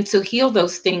begin to heal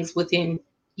those things within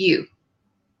you.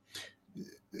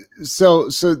 So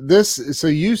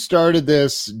you started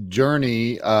this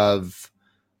journey of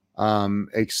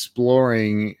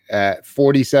exploring at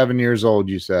 47 years old,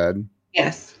 you said.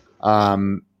 Yes.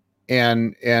 um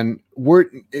and we're,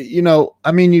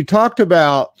 I mean, you talked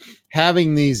about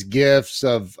having these gifts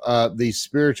of these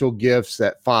spiritual gifts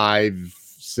at 5,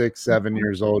 6, 7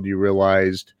 years old. You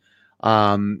realized,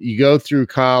 you go through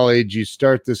college, you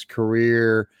start this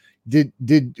career.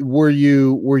 Were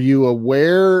you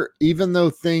aware, even though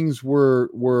things were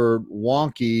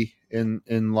wonky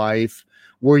in life,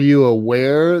 were you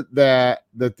aware that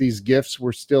these gifts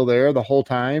were still there the whole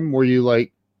time? Were you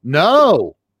like,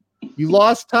 no, you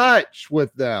lost touch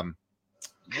with them?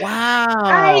 I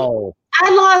Wow.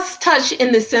 I lost touch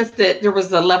in the sense that there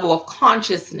was a level of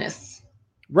consciousness.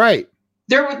 Right.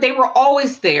 They were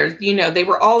always there. They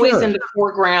were always in Sure. the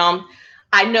foreground.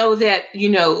 I know that,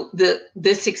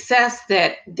 the success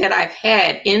that I've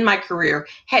had in my career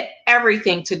had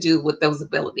everything to do with those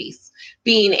abilities.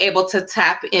 Being able to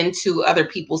tap into other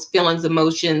people's feelings,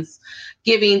 emotions,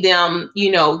 giving them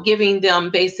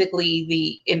basically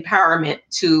the empowerment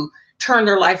to turn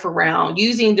their life around,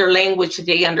 using their language that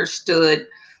they understood,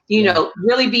 Yeah.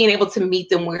 really being able to meet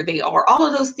them where they are. All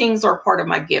of those things are part of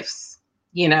my gifts,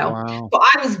 you know. Wow. So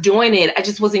I was doing it. I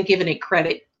just wasn't giving it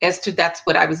credit as to that's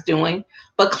what I was doing.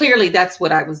 But clearly that's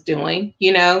what I was doing.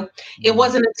 It Mhm.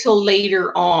 wasn't until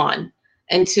later on,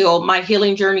 until my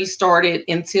healing journey started,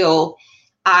 until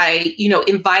I,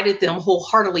 invited them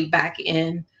wholeheartedly back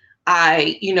in.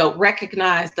 I,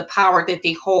 recognized the power that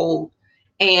they hold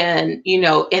and,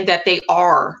 and that they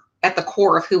are at the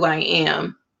core of who I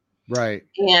am. Right.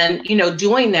 And,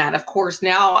 doing that, of course,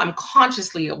 now I'm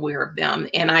consciously aware of them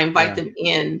and I invite Yeah. them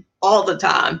in all the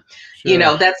time.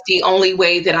 Sure. That's the only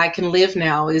way that I can live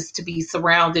now, is to be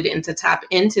surrounded and to tap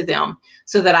into them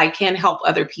so that I can help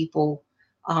other people,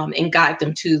 and guide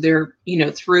them to their,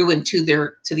 through and to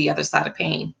the other side of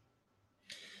pain.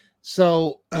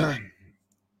 So,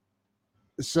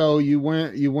 so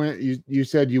you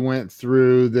said you went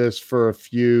through this for a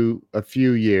few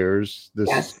years, this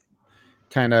Yes.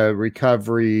 kind of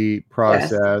recovery Yes.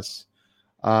 process.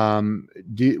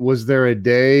 Was there a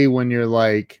day when you're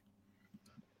like,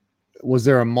 was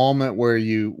there a moment where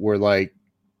you were like,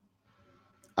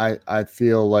 I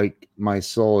feel like my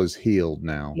soul is healed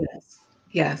now? Yes.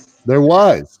 Yes. There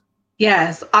was.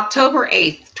 Yes. October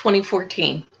 8th,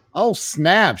 2014. Oh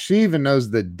snap! She even knows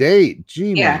the date.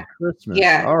 Gee, Yeah. man, Christmas.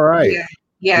 Yeah. All right. Yeah.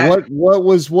 Yeah.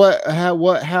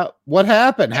 What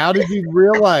happened? How did you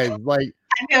realize? Like,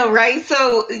 I know, right?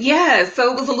 So, yeah,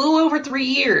 so it was a little over 3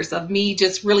 years of me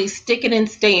just really sticking and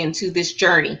staying to this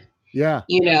journey, yeah,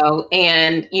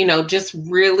 and, just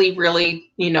really,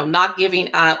 really, not giving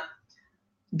up,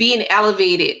 being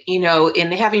elevated,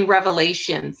 and having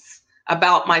revelations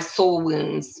about my soul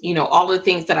wounds, all the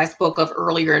things that I spoke of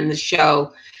earlier in the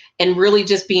show, and really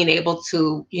just being able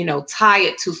to, tie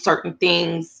it to certain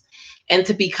things and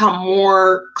to become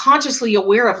more consciously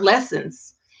aware of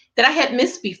lessons that I had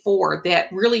missed before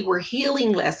that really were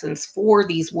healing lessons for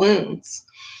these wounds.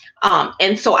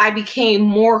 And so I became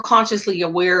more consciously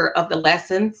aware of the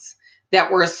lessons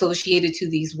that were associated to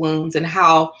these wounds, and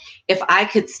how, if I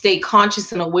could stay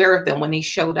conscious and aware of them when they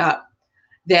showed up,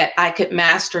 that I could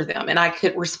master them and I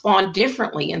could respond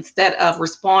differently instead of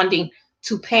responding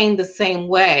to pain the same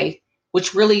way,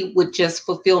 which really would just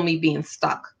fulfill me being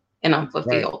stuck and right,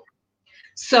 unfulfilled.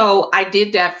 So I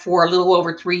did that for a little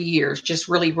over 3 years, just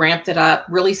really ramped it up,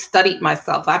 really studied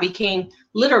myself. I became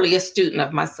literally a student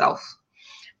of myself.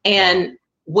 wow, And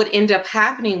what ended up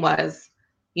happening was,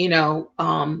 the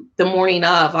morning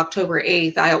of October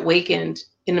 8th, I awakened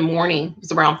in the morning. It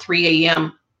was around 3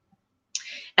 a.m.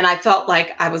 And I felt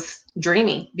like I was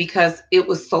dreaming because it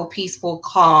was so peaceful,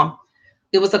 calm.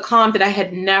 It was a calm that I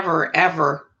had never,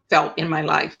 ever felt in my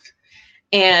life.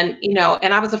 And,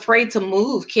 and I was afraid to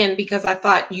move, Ken, because I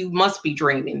thought, you must be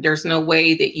dreaming. There's no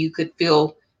way that you could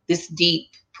feel this deep,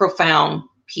 profound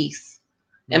peace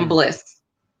and mm, bliss.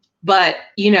 But,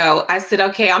 I said,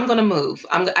 okay, I'm going to move.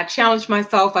 I challenged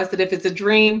myself. I said, if it's a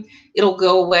dream, it'll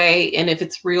go away. And if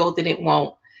it's real, then it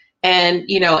won't. And,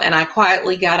 and I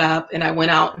quietly got up and I went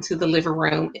out into the living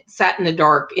room, sat in the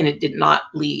dark, and it did not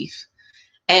leave.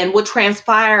 And what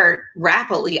transpired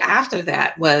rapidly after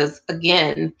that was,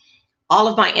 again, all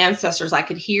of my ancestors, I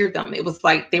could hear them. It was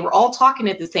like they were all talking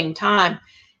at the same time.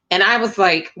 And I was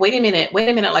like, wait a minute, wait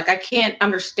a minute. Like, I can't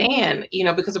understand,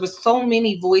 because there was so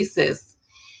many voices.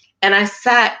 And I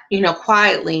sat,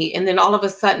 quietly. And then all of a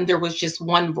sudden there was just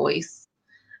one voice.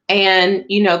 And,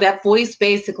 that voice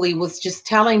basically was just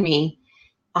telling me,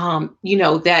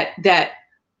 that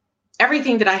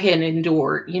everything that I had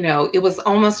endured, it was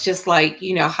almost just like,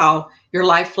 how your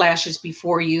life flashes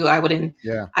before you.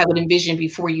 yeah, I would envision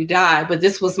before you die, but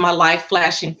this was my life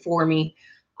flashing for me,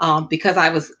 because I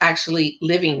was actually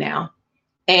living now.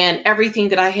 And everything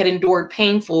that I had endured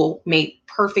painful made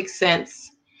perfect sense.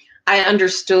 I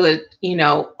understood,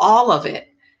 all of it.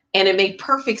 And it made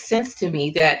perfect sense to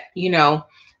me that,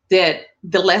 that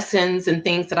the lessons and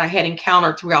things that I had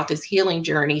encountered throughout this healing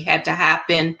journey had to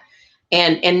happen.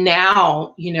 And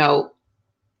now,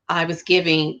 I was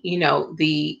giving,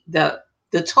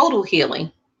 the total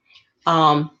healing,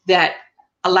 that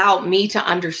allowed me to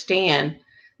understand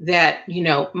that,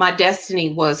 my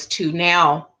destiny was to,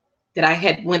 now that I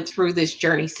had went through this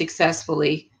journey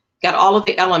successfully, got all of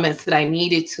the elements that I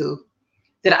needed to,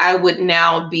 that I would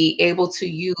now be able to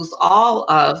use all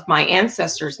of my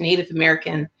ancestors' Native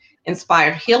American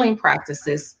inspired healing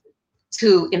practices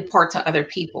to impart to other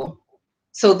people.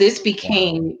 So this wow,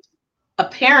 became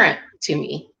apparent to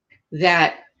me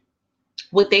that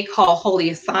what they call holy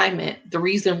assignment, the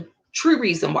reason, true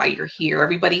reason why you're here,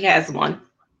 everybody has one,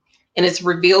 and it's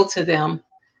revealed to them,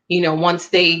 once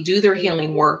they do their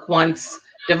healing work, once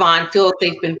divine feels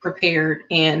they've been prepared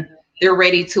and they're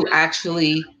ready to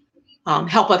actually,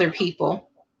 help other people,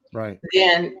 right,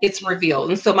 then it's revealed.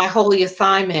 And so my holy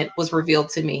assignment was revealed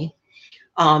to me.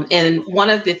 And one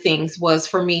of the things was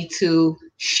for me to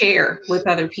share with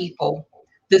other people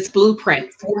this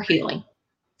blueprint for healing,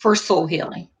 for soul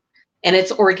healing. And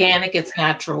it's organic, it's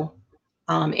natural.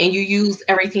 And you use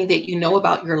everything that you know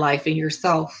about your life and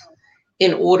yourself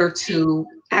in order to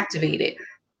activate it.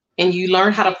 And you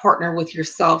learn how to partner with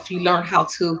yourself. You learn how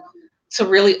to to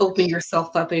really open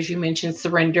yourself up, as you mentioned,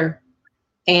 surrender,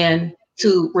 and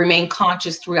to remain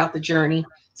conscious throughout the journey.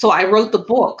 So I wrote the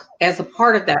book as a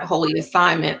part of that holy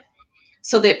assignment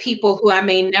so that people who I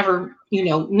may never,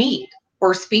 meet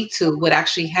or speak to would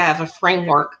actually have a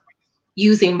framework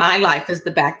using my life as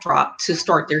the backdrop to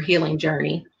start their healing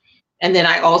journey. And then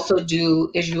I also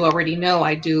do, as you already know,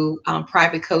 I do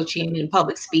private coaching and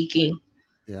public speaking,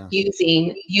 Yeah.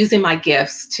 using my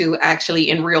gifts to actually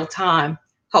in real time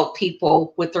help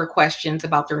people with their questions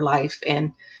about their life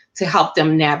and to help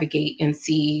them navigate and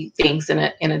see things in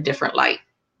a different light.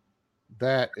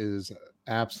 That is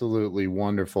absolutely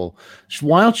wonderful.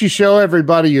 Why don't you show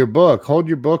everybody your book? Hold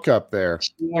your book up there.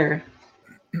 Sure.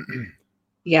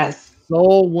 Yes.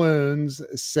 Soul Wounds,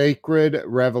 Sacred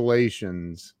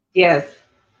Revelations. Yes.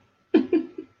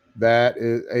 That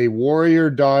is a warrior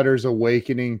daughter's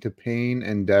awakening to pain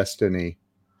and destiny.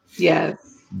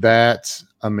 Yes. That's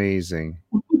amazing.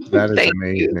 That is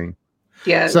amazing.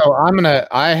 Yes. So I'm gonna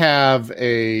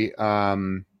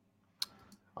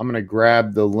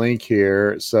grab the link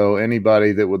here. So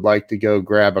anybody that would like to go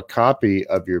grab a copy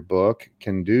of your book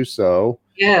can do so.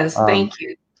 Yes, thank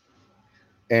you.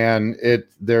 And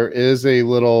there is a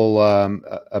little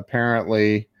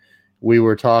apparently we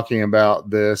were talking about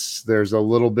this. There's a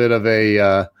little bit of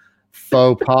a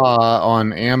faux pas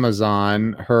on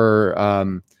Amazon.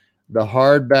 The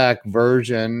hardback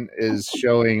version is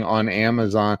showing on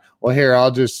Amazon. Well, here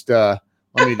I'll just let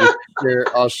me just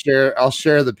share. I'll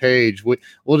share the page.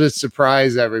 We'll just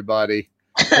surprise everybody.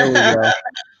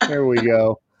 There we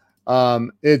go.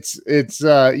 It's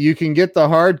you can get the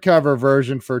hardcover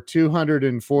version for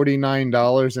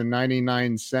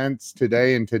 $249.99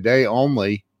 today and today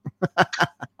only.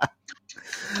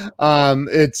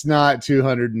 It's not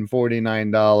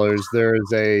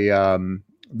 $249.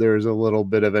 There's a little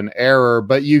bit of an error,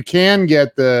 but you can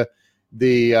get the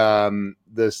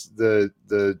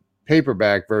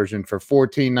paperback version for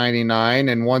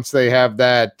 $14.99, and once they have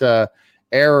that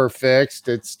error fixed,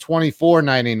 it's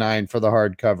 $24.99 for the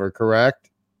hardcover, correct?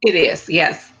 It is,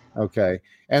 yes. Okay.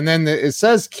 And then it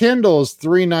says Kindle's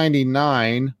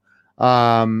 $3.99.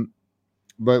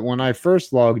 But when I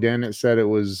first logged in, it said it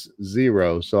was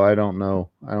 $0. So I don't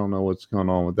know what's going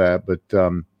on with that. But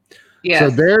yes. So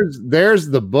there's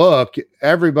the book.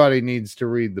 Everybody needs to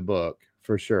read the book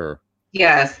for sure.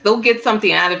 Yes, they'll get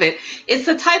something out of it. It's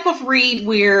the type of read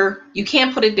where you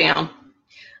can't put it down.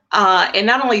 And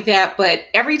not only that, but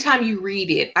every time you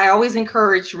read it, I always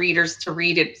encourage readers to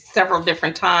read it several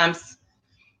different times.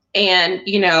 And,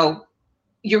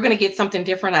 you're going to get something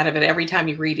different out of it every time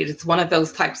you read it. It's one of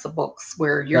those types of books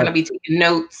where you're going to be taking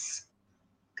notes,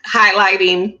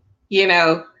 highlighting,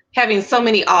 having so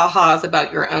many ahas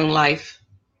about your own life.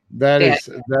 That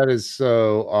is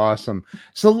so awesome.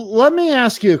 So let me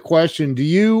ask you a question. Do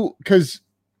you, because,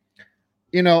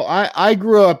 I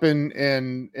grew up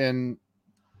in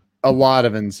a lot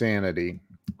of insanity,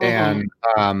 and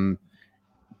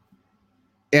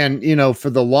for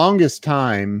the longest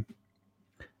time,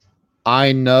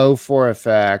 I know for a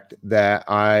fact that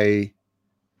I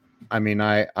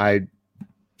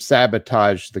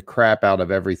sabotaged the crap out of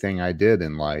everything I did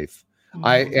in life.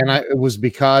 It was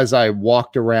because I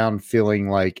walked around feeling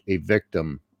like a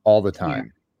victim all the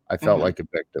time. Yeah. I felt like a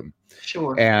victim.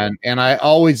 Sure. And I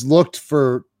always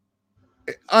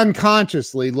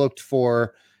unconsciously looked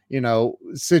for,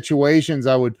 situations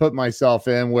I would put myself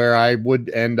in where I would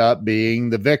end up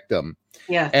being the victim.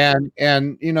 Yeah. And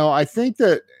I think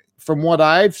that from what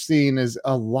I've seen is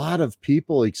a lot of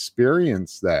people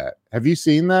experience that. Have you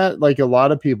seen that? Like a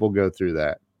lot of people go through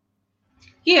that.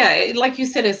 Yeah, like you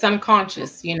said, it's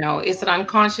unconscious, it's an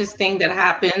unconscious thing that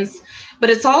happens, but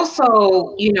it's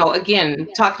also, again,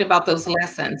 talking about those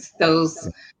lessons, those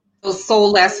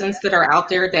soul lessons that are out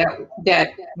there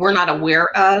that we're not aware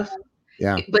of.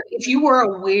 Yeah. But if you were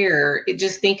aware,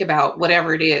 just think about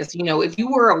whatever it is, if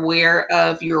you were aware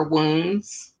of your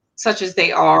wounds, such as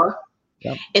they are,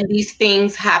 yep. and these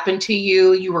things happen to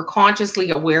you, you were consciously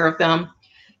aware of them,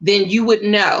 then you would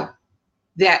know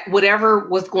that whatever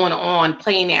was going on,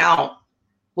 playing out,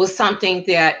 was something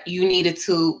that you needed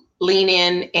to lean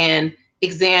in and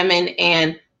examine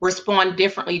and respond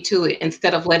differently to it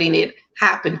instead of letting it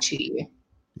happen to you.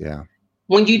 Yeah.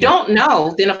 When you don't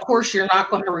know, then of course you're not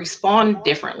going to respond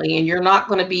differently, and you're not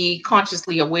going to be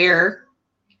consciously aware,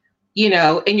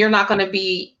 and you're not going to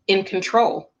be in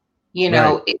control.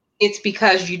 Right. It's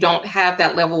because you don't have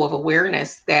that level of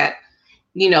awareness that,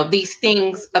 these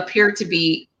things appear to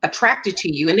be attracted to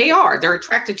you, and they're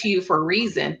attracted to you for a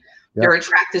reason. Yep. They're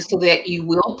attracted so that you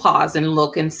will pause and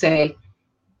look and say,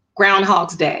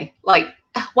 Groundhog's Day, like,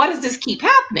 why does this keep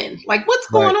happening? Like, what's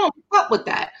going on? What's up with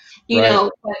that?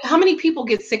 Right. But how many people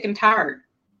get sick and tired?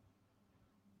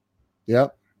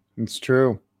 Yep. It's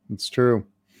true. It's true.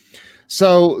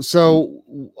 So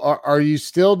are you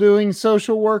still doing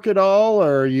social work at all,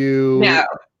 or are No,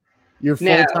 you're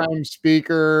no. full-time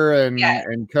speaker Yeah,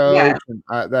 and yeah, coach? And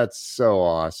that's so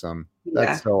awesome. yeah.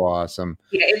 That's so awesome.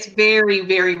 Yeah, it's very,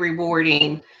 very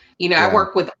rewarding. I Yeah.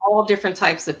 work with all different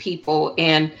types of people.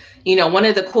 And, one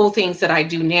of the cool things that I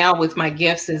do now with my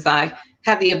gifts is I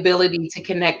have the ability to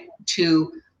connect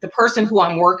to the person who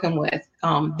I'm working with,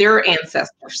 their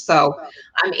ancestors. So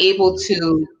I'm able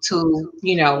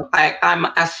I'm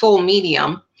a soul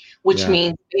medium, which Yeah.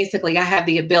 means basically I have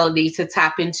the ability to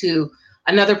tap into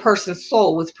another person's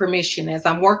soul with permission as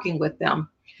I'm working with them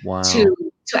Wow. to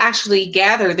actually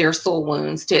gather their soul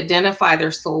wounds, to identify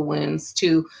their soul wounds,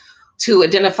 to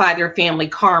identify their family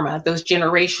karma, those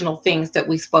generational things that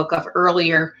we spoke of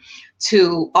earlier,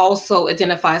 to also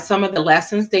identify some of the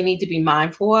lessons they need to be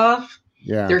mindful of,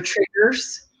 Yeah. their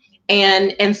triggers.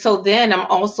 And so then I'm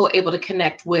also able to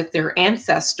connect with their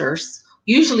ancestors,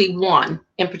 usually one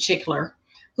in particular,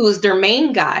 who is their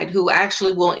main guide, who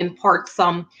actually will impart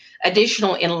some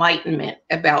additional enlightenment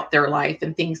about their life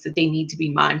and things that they need to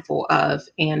be mindful of.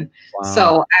 And Wow.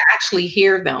 so I actually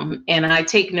hear them and I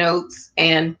take notes,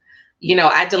 and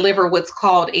I deliver what's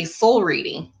called a soul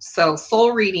reading. So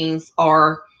soul readings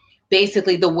are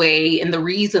basically the way and the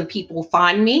reason people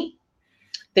find me.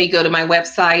 They go to my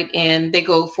website and they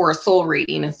go for a soul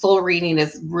reading. And soul reading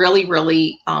is really,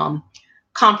 really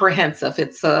comprehensive.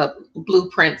 It's a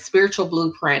blueprint, spiritual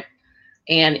blueprint,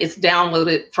 and it's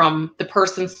downloaded from the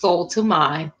person's soul to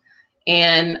mine.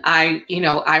 And I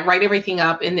write everything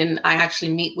up, and then I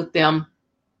actually meet with them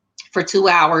for 2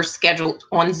 hours scheduled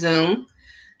on Zoom,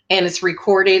 and it's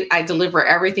recorded. I deliver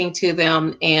everything to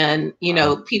them, and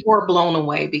Wow. people are blown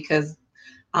away because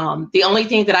the only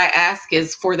thing that I ask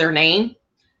is for their name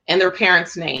and their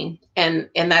parents' name, and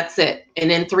that's it. And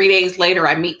then 3 days later,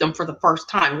 I meet them for the first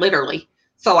time, literally.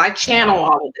 So I channel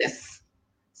Wow. all of this.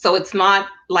 So it's not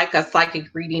like a psychic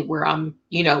reading where I'm,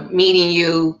 meeting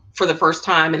you for the first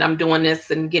time and I'm doing this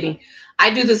and getting.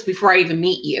 I do this before I even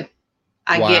meet you.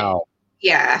 I get, Wow.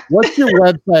 yeah, What's your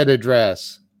website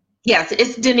address? yes,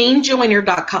 it's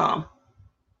DeneenJoyner.com.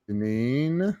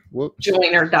 Deneen, whoops,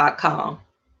 Joyner.com.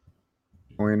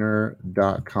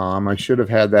 Joyner.com. I should have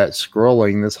had that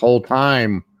scrolling this whole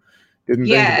time. Didn't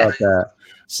think Yes, about that.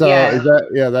 So is yes. that,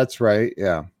 yeah, that's right.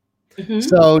 Yeah. Hmm.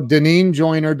 So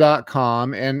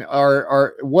DeneenJoyner.com. And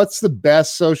are what's the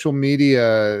best social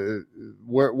media?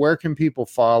 Where can people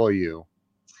follow you?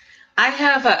 I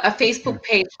have a Facebook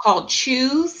page called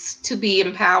Choose to Be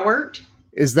Empowered.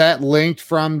 Is that linked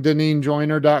from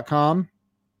DeneenJoyner.com?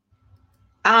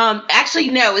 Actually,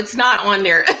 no, it's not on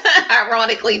there.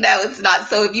 Ironically, no, it's not.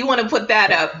 So if you want to put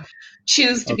that up,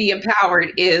 Choose to Okay. Be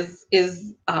Empowered is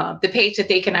the page that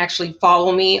they can actually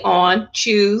follow me on.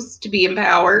 Choose to Be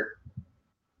Empowered.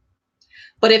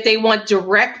 But if they want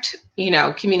direct,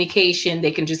 communication, they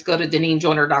can just go to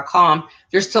DeneenJoyner.com.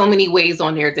 There's so many ways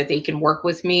on there that they can work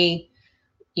with me.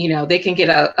 They can get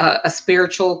a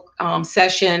spiritual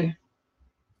session.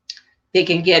 They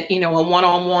can get, a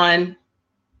one-on-one,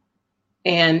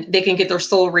 and they can get their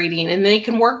soul reading, and they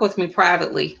can work with me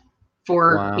privately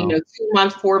for, Wow. 2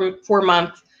 months, 4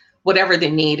 months, whatever the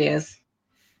need is.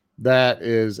 That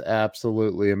is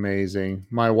absolutely amazing.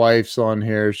 My wife's on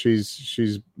here.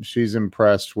 She's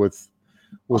impressed with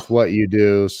what you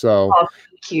do. So, Oh,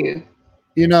 thank you.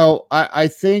 I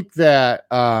think that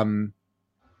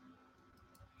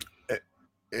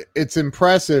it's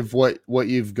impressive what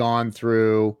you've gone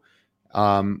through.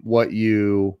 What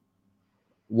you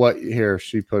what here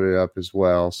she put it up as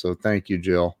well. So thank you,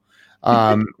 Jill.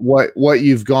 What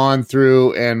you've gone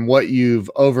through and what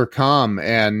you've overcome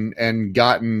and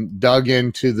gotten dug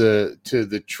into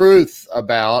the truth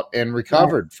about and Yes,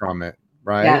 recovered from it,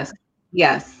 right? yes,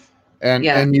 yes,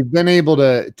 yes, And you've been able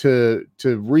to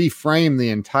reframe the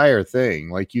entire thing.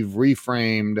 Like you've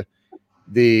reframed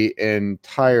the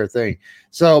entire thing.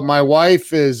 So my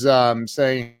wife is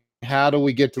saying, how do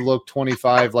we get to look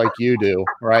 25 like you do?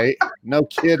 Right? No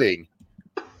kidding.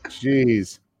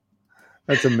 Jeez,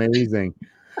 that's amazing.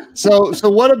 So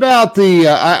what about the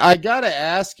I got to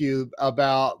ask you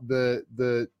about the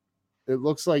it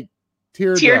looks like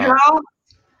teardrop. teardrop.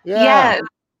 Yeah. Yes.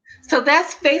 So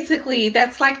that's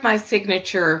like my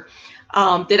signature,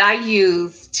 that I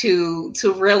use to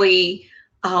really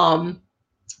um,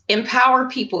 empower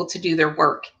people to do their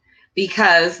work,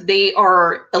 because they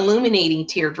are illuminating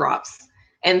teardrops.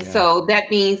 And Yeah. so that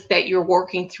means that you're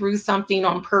working through something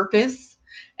on purpose.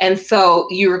 And so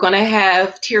you're going to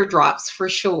have teardrops for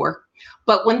sure.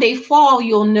 But when they fall,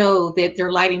 you'll know that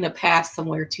they're lighting a path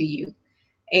somewhere to you.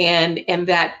 And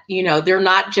that, they're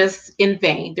not just in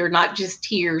vain. They're not just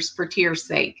tears for tears'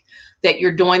 sake, that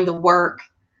you're doing the work,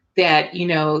 that,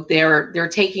 they're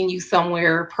taking you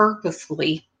somewhere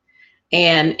purposefully,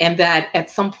 and that at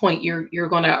some point you're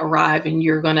going to arrive, and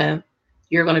you're going to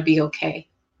be okay.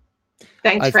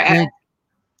 Thanks I for asking. think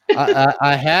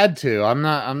I had to. I'm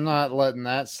not letting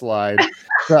that slide.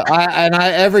 So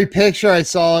every picture I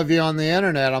saw of you on the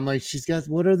internet, I'm like,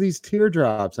 what are these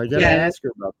teardrops? I gotta ask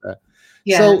her about that.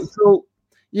 Yes. So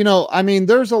I mean,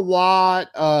 there's a lot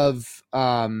of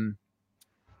I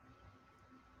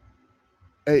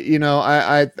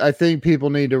think people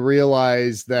need to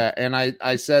realize that, and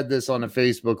I said this on a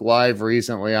Facebook Live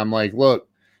recently. I'm like, look,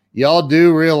 y'all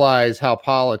do realize how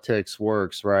politics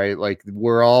works, right? Like,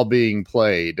 we're all being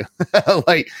played.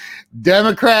 Like,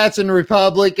 Democrats and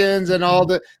Republicans and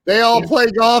they all play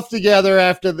golf together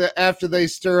after they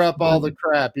stir up all the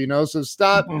crap, so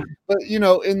stop. But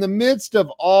in the midst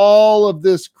of all of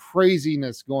this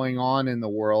craziness going on in the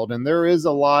world, and there is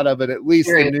a lot of it, at least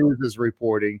the news is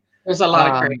reporting, there's a lot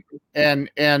of crazy. And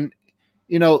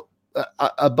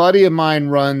a buddy of mine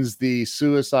runs the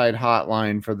suicide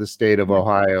hotline for the state of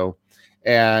Ohio,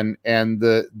 and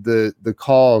the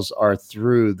calls are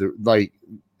through the, like,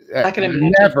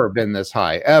 never been this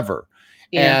high ever.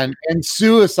 Yeah. And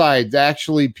suicides,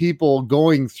 actually, people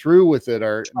going through with it,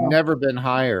 are never been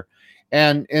higher.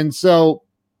 And so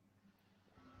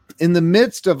in the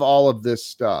midst of all of this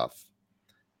stuff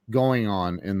going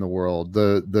on in the world,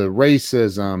 the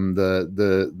racism,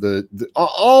 the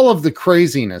all of the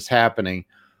craziness happening,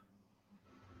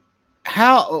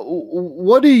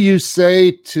 what do you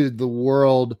say to the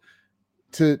world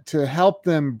to help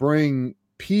them bring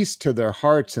peace to their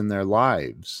hearts and their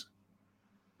lives?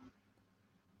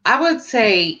 I would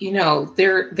say,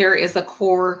 there is a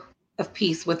core of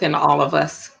peace within all of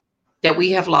us that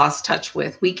we have lost touch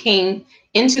with. We came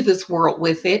into this world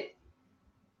with it.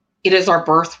 It is our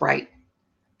birthright.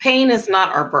 Pain is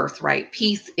not our birthright.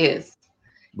 Peace is.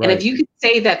 Right. And if you can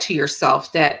say that to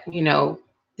yourself, that,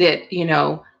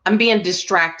 I'm being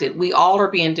distracted. We all are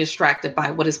being distracted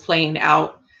by what is playing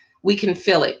out. We can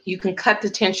feel it. You can cut the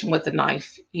tension with a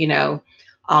knife,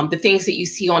 the things that you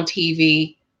see on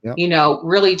TV,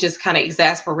 really just kind of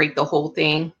exasperate the whole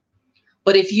thing.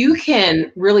 But if you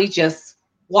can really just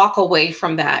walk away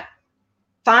from that,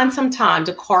 find some time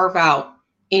to carve out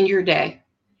in your day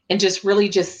and just really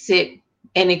just sit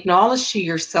and acknowledge to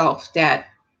yourself that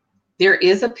there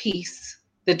is a peace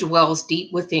that dwells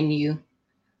deep within you,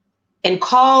 and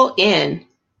call in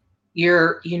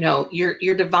your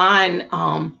divine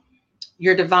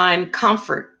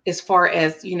comfort, as far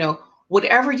as,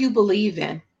 whatever you believe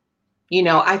in.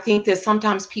 I think that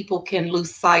sometimes people can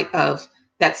lose sight of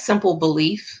that simple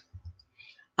belief.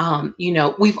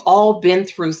 We've all been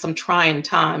through some trying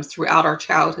times throughout our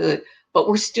childhood, but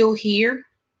we're still here.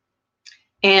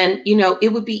 And,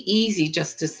 it would be easy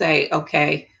just to say,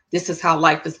 okay, this is how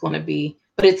life is going to be,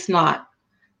 but it's not.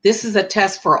 This is a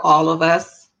test for all of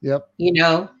us. Yep.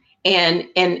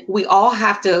 And we all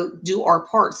have to do our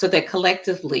part so that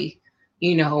collectively,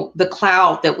 the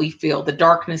cloud that we feel, the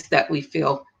darkness that we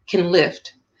feel, can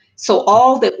lift. So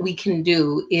all that we can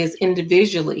do is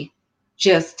individually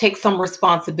just take some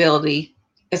responsibility,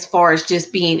 as far as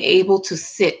just being able to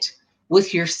sit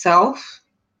with yourself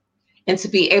and to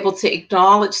be able to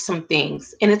acknowledge some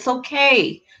things. And it's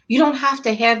okay. You don't have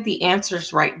to have the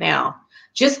answers right now.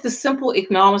 Just the simple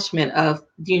acknowledgement of,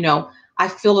 I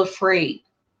feel afraid.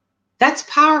 That's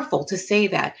powerful to say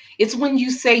that. It's when you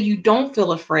say you don't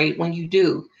feel afraid, when you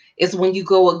do, is when you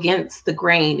go against the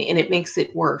grain, and it makes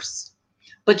it worse.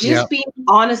 But just being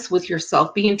honest with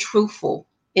yourself, being truthful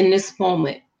in this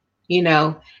moment,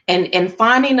 and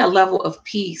finding a level of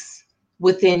peace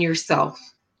within yourself,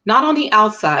 not on the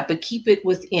outside, but keep it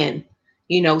within.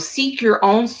 Seek your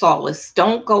own solace.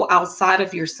 Don't go outside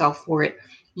of yourself for it.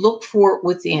 Look for it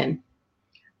within.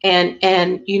 And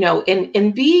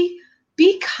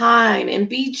be kind and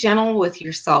be gentle with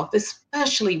yourself,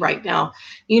 especially right now.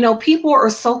 People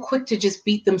are so quick to just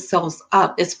beat themselves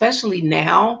up, especially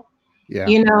now.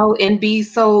 And be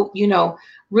so,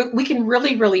 we can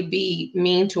really, really be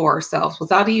mean to ourselves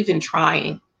without even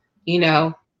trying,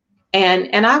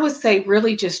 and I would say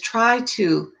really just try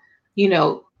to,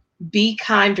 be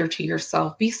kinder to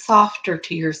yourself, be softer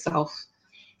to yourself,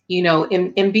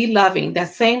 and be loving.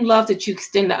 That same love that you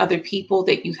extend to other people,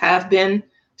 that you have been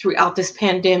throughout this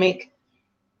pandemic,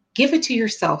 give it to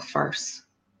yourself first.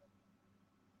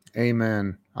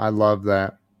 Amen. I love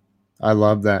that. I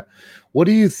love that. What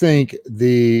do you think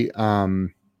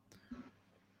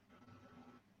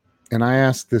And I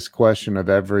ask this question of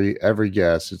every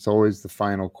guest. It's always the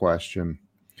final question.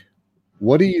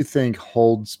 What do you think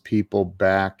holds people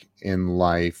back in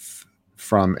life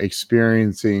from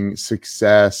experiencing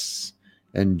success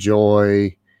and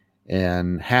joy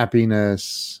and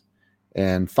happiness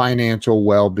and financial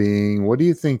well-being? What do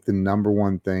you think the number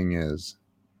one thing is?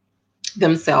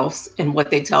 Themselves and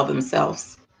what they tell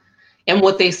themselves and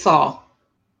what they saw.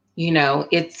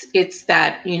 It's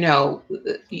that,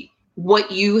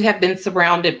 what you have been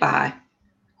surrounded by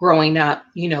growing up,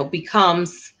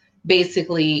 becomes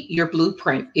basically your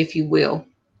blueprint, if you will.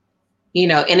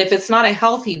 And if it's not a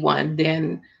healthy one,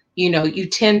 then, you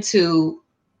tend to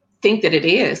think that it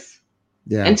is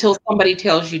until somebody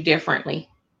tells you differently.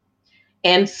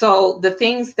 And so the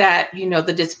things that,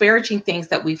 the disparaging things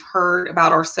that we've heard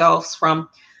about ourselves from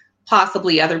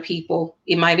possibly other people,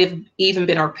 it might have even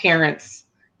been our parents,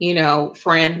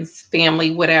 friends,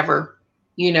 family, whatever,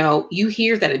 you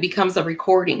hear that it becomes a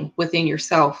recording within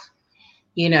yourself,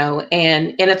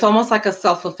 and it's almost like a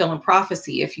self-fulfilling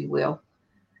prophecy, if you will.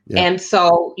 Yeah. And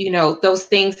so, those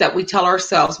things that we tell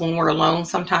ourselves when we're alone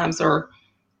sometimes are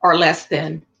less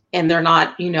than, and they're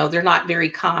not, they're not very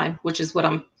kind, which is what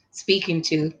I'm speaking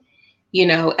to.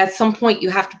 At some point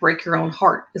you have to break your own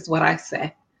heart, is what I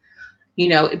say.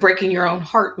 Breaking your own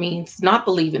heart means not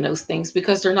believing those things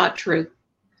because they're not true.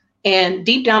 And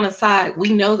deep down inside,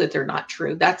 we know that they're not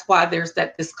true. That's why there's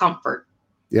that discomfort.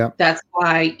 Yeah. That's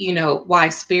why, why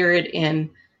spirit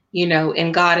and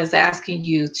God is asking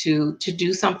you to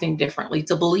do something differently,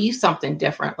 to believe something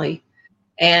differently.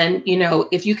 And,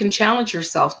 if you can challenge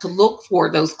yourself to look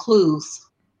for those clues,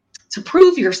 to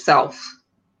prove yourself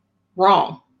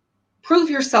wrong. Prove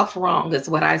yourself wrong is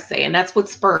what I say. And that's what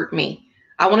spurred me.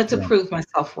 I wanted to prove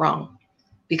myself wrong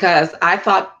because I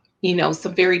thought,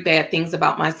 some very bad things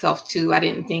about myself too. I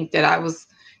didn't think that I was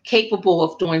capable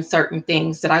of doing certain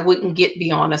things, that I wouldn't get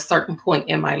beyond a certain point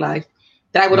in my life,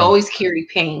 that I would always carry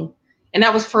pain. And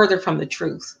that was further from the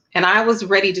truth. And I was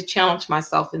ready to challenge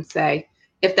myself and say,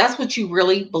 if that's what you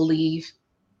really believe,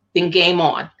 then game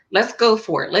on. Let's go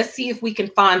for it. Let's see if we can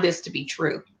find this to be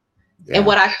true. Yeah. And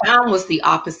what I found was the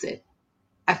opposite.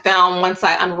 I found once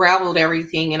I unraveled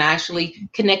everything and actually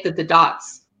connected the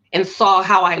dots and saw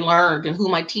how I learned and who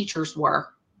my teachers were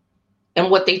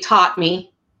and what they taught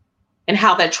me and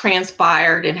how that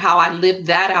transpired and how I lived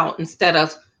that out instead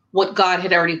of what God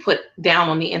had already put down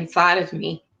on the inside of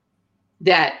me,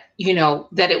 that,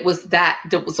 that it was that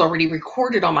was already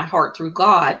recorded on my heart through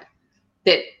God,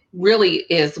 that really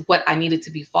is what I needed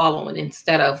to be following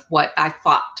instead of what I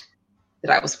thought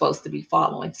that I was supposed to be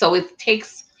following. So it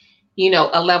takes,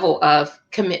 a level of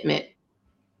commitment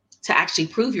to actually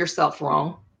prove yourself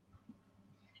wrong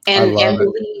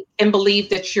and believe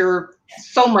that you're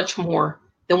so much more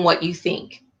than what you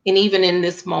think. And even in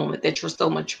this moment that you're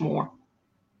so much more.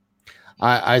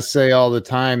 I say all the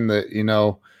time that,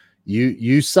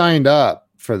 you signed up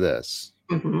for this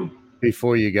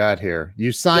before you got here.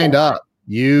 You signed up.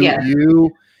 You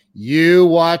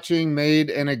watching made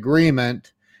an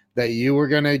agreement that you were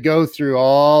going to go through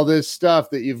all this stuff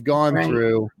that you've gone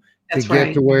through to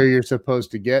get to where you're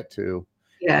supposed to get to.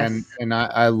 Yes. And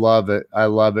I love it. I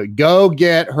love it. Go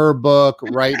get her book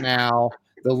right now.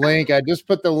 The link, I just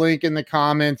put the link in the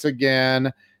comments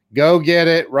again. Go get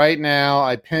it right now.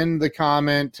 I pinned the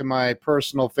comment to my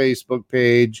personal Facebook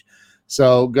page.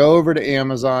 So go over to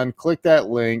Amazon, click that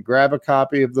link, grab a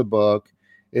copy of the book.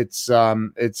 It's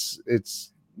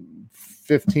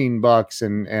 $15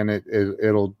 and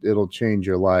it'll change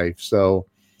your life. So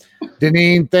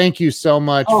Deneen, thank you so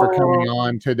much for coming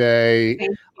on today.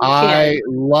 I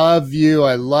love you.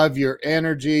 I love your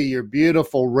energy, your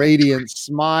beautiful, radiant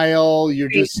smile. You're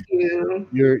just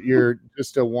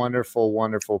a wonderful,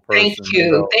 wonderful person. Thank you.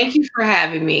 So, thank you for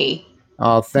having me.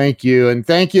 Oh, thank you. And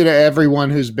thank you to everyone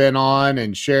who's been on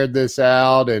and shared this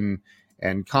out and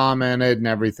commented and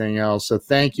everything else. So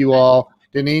thank you all.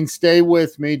 Deneen, stay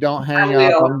with me. Don't hang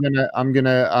up. I'm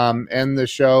gonna end the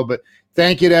show, but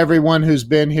thank you to everyone who's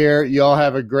been here. You all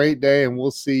have a great day and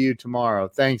we'll see you tomorrow.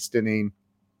 Thanks, Deneen.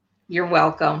 You're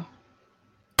welcome.